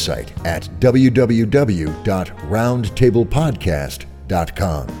website at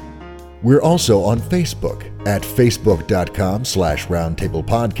www.roundtablepodcast.com. We're also on Facebook at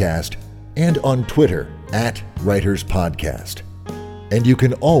facebook.com/roundtablepodcast and on Twitter at Writers Podcast. And you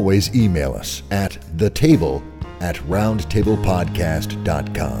can always email us at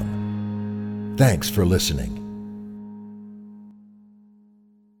thetable@roundtablepodcast.com. Thanks for listening.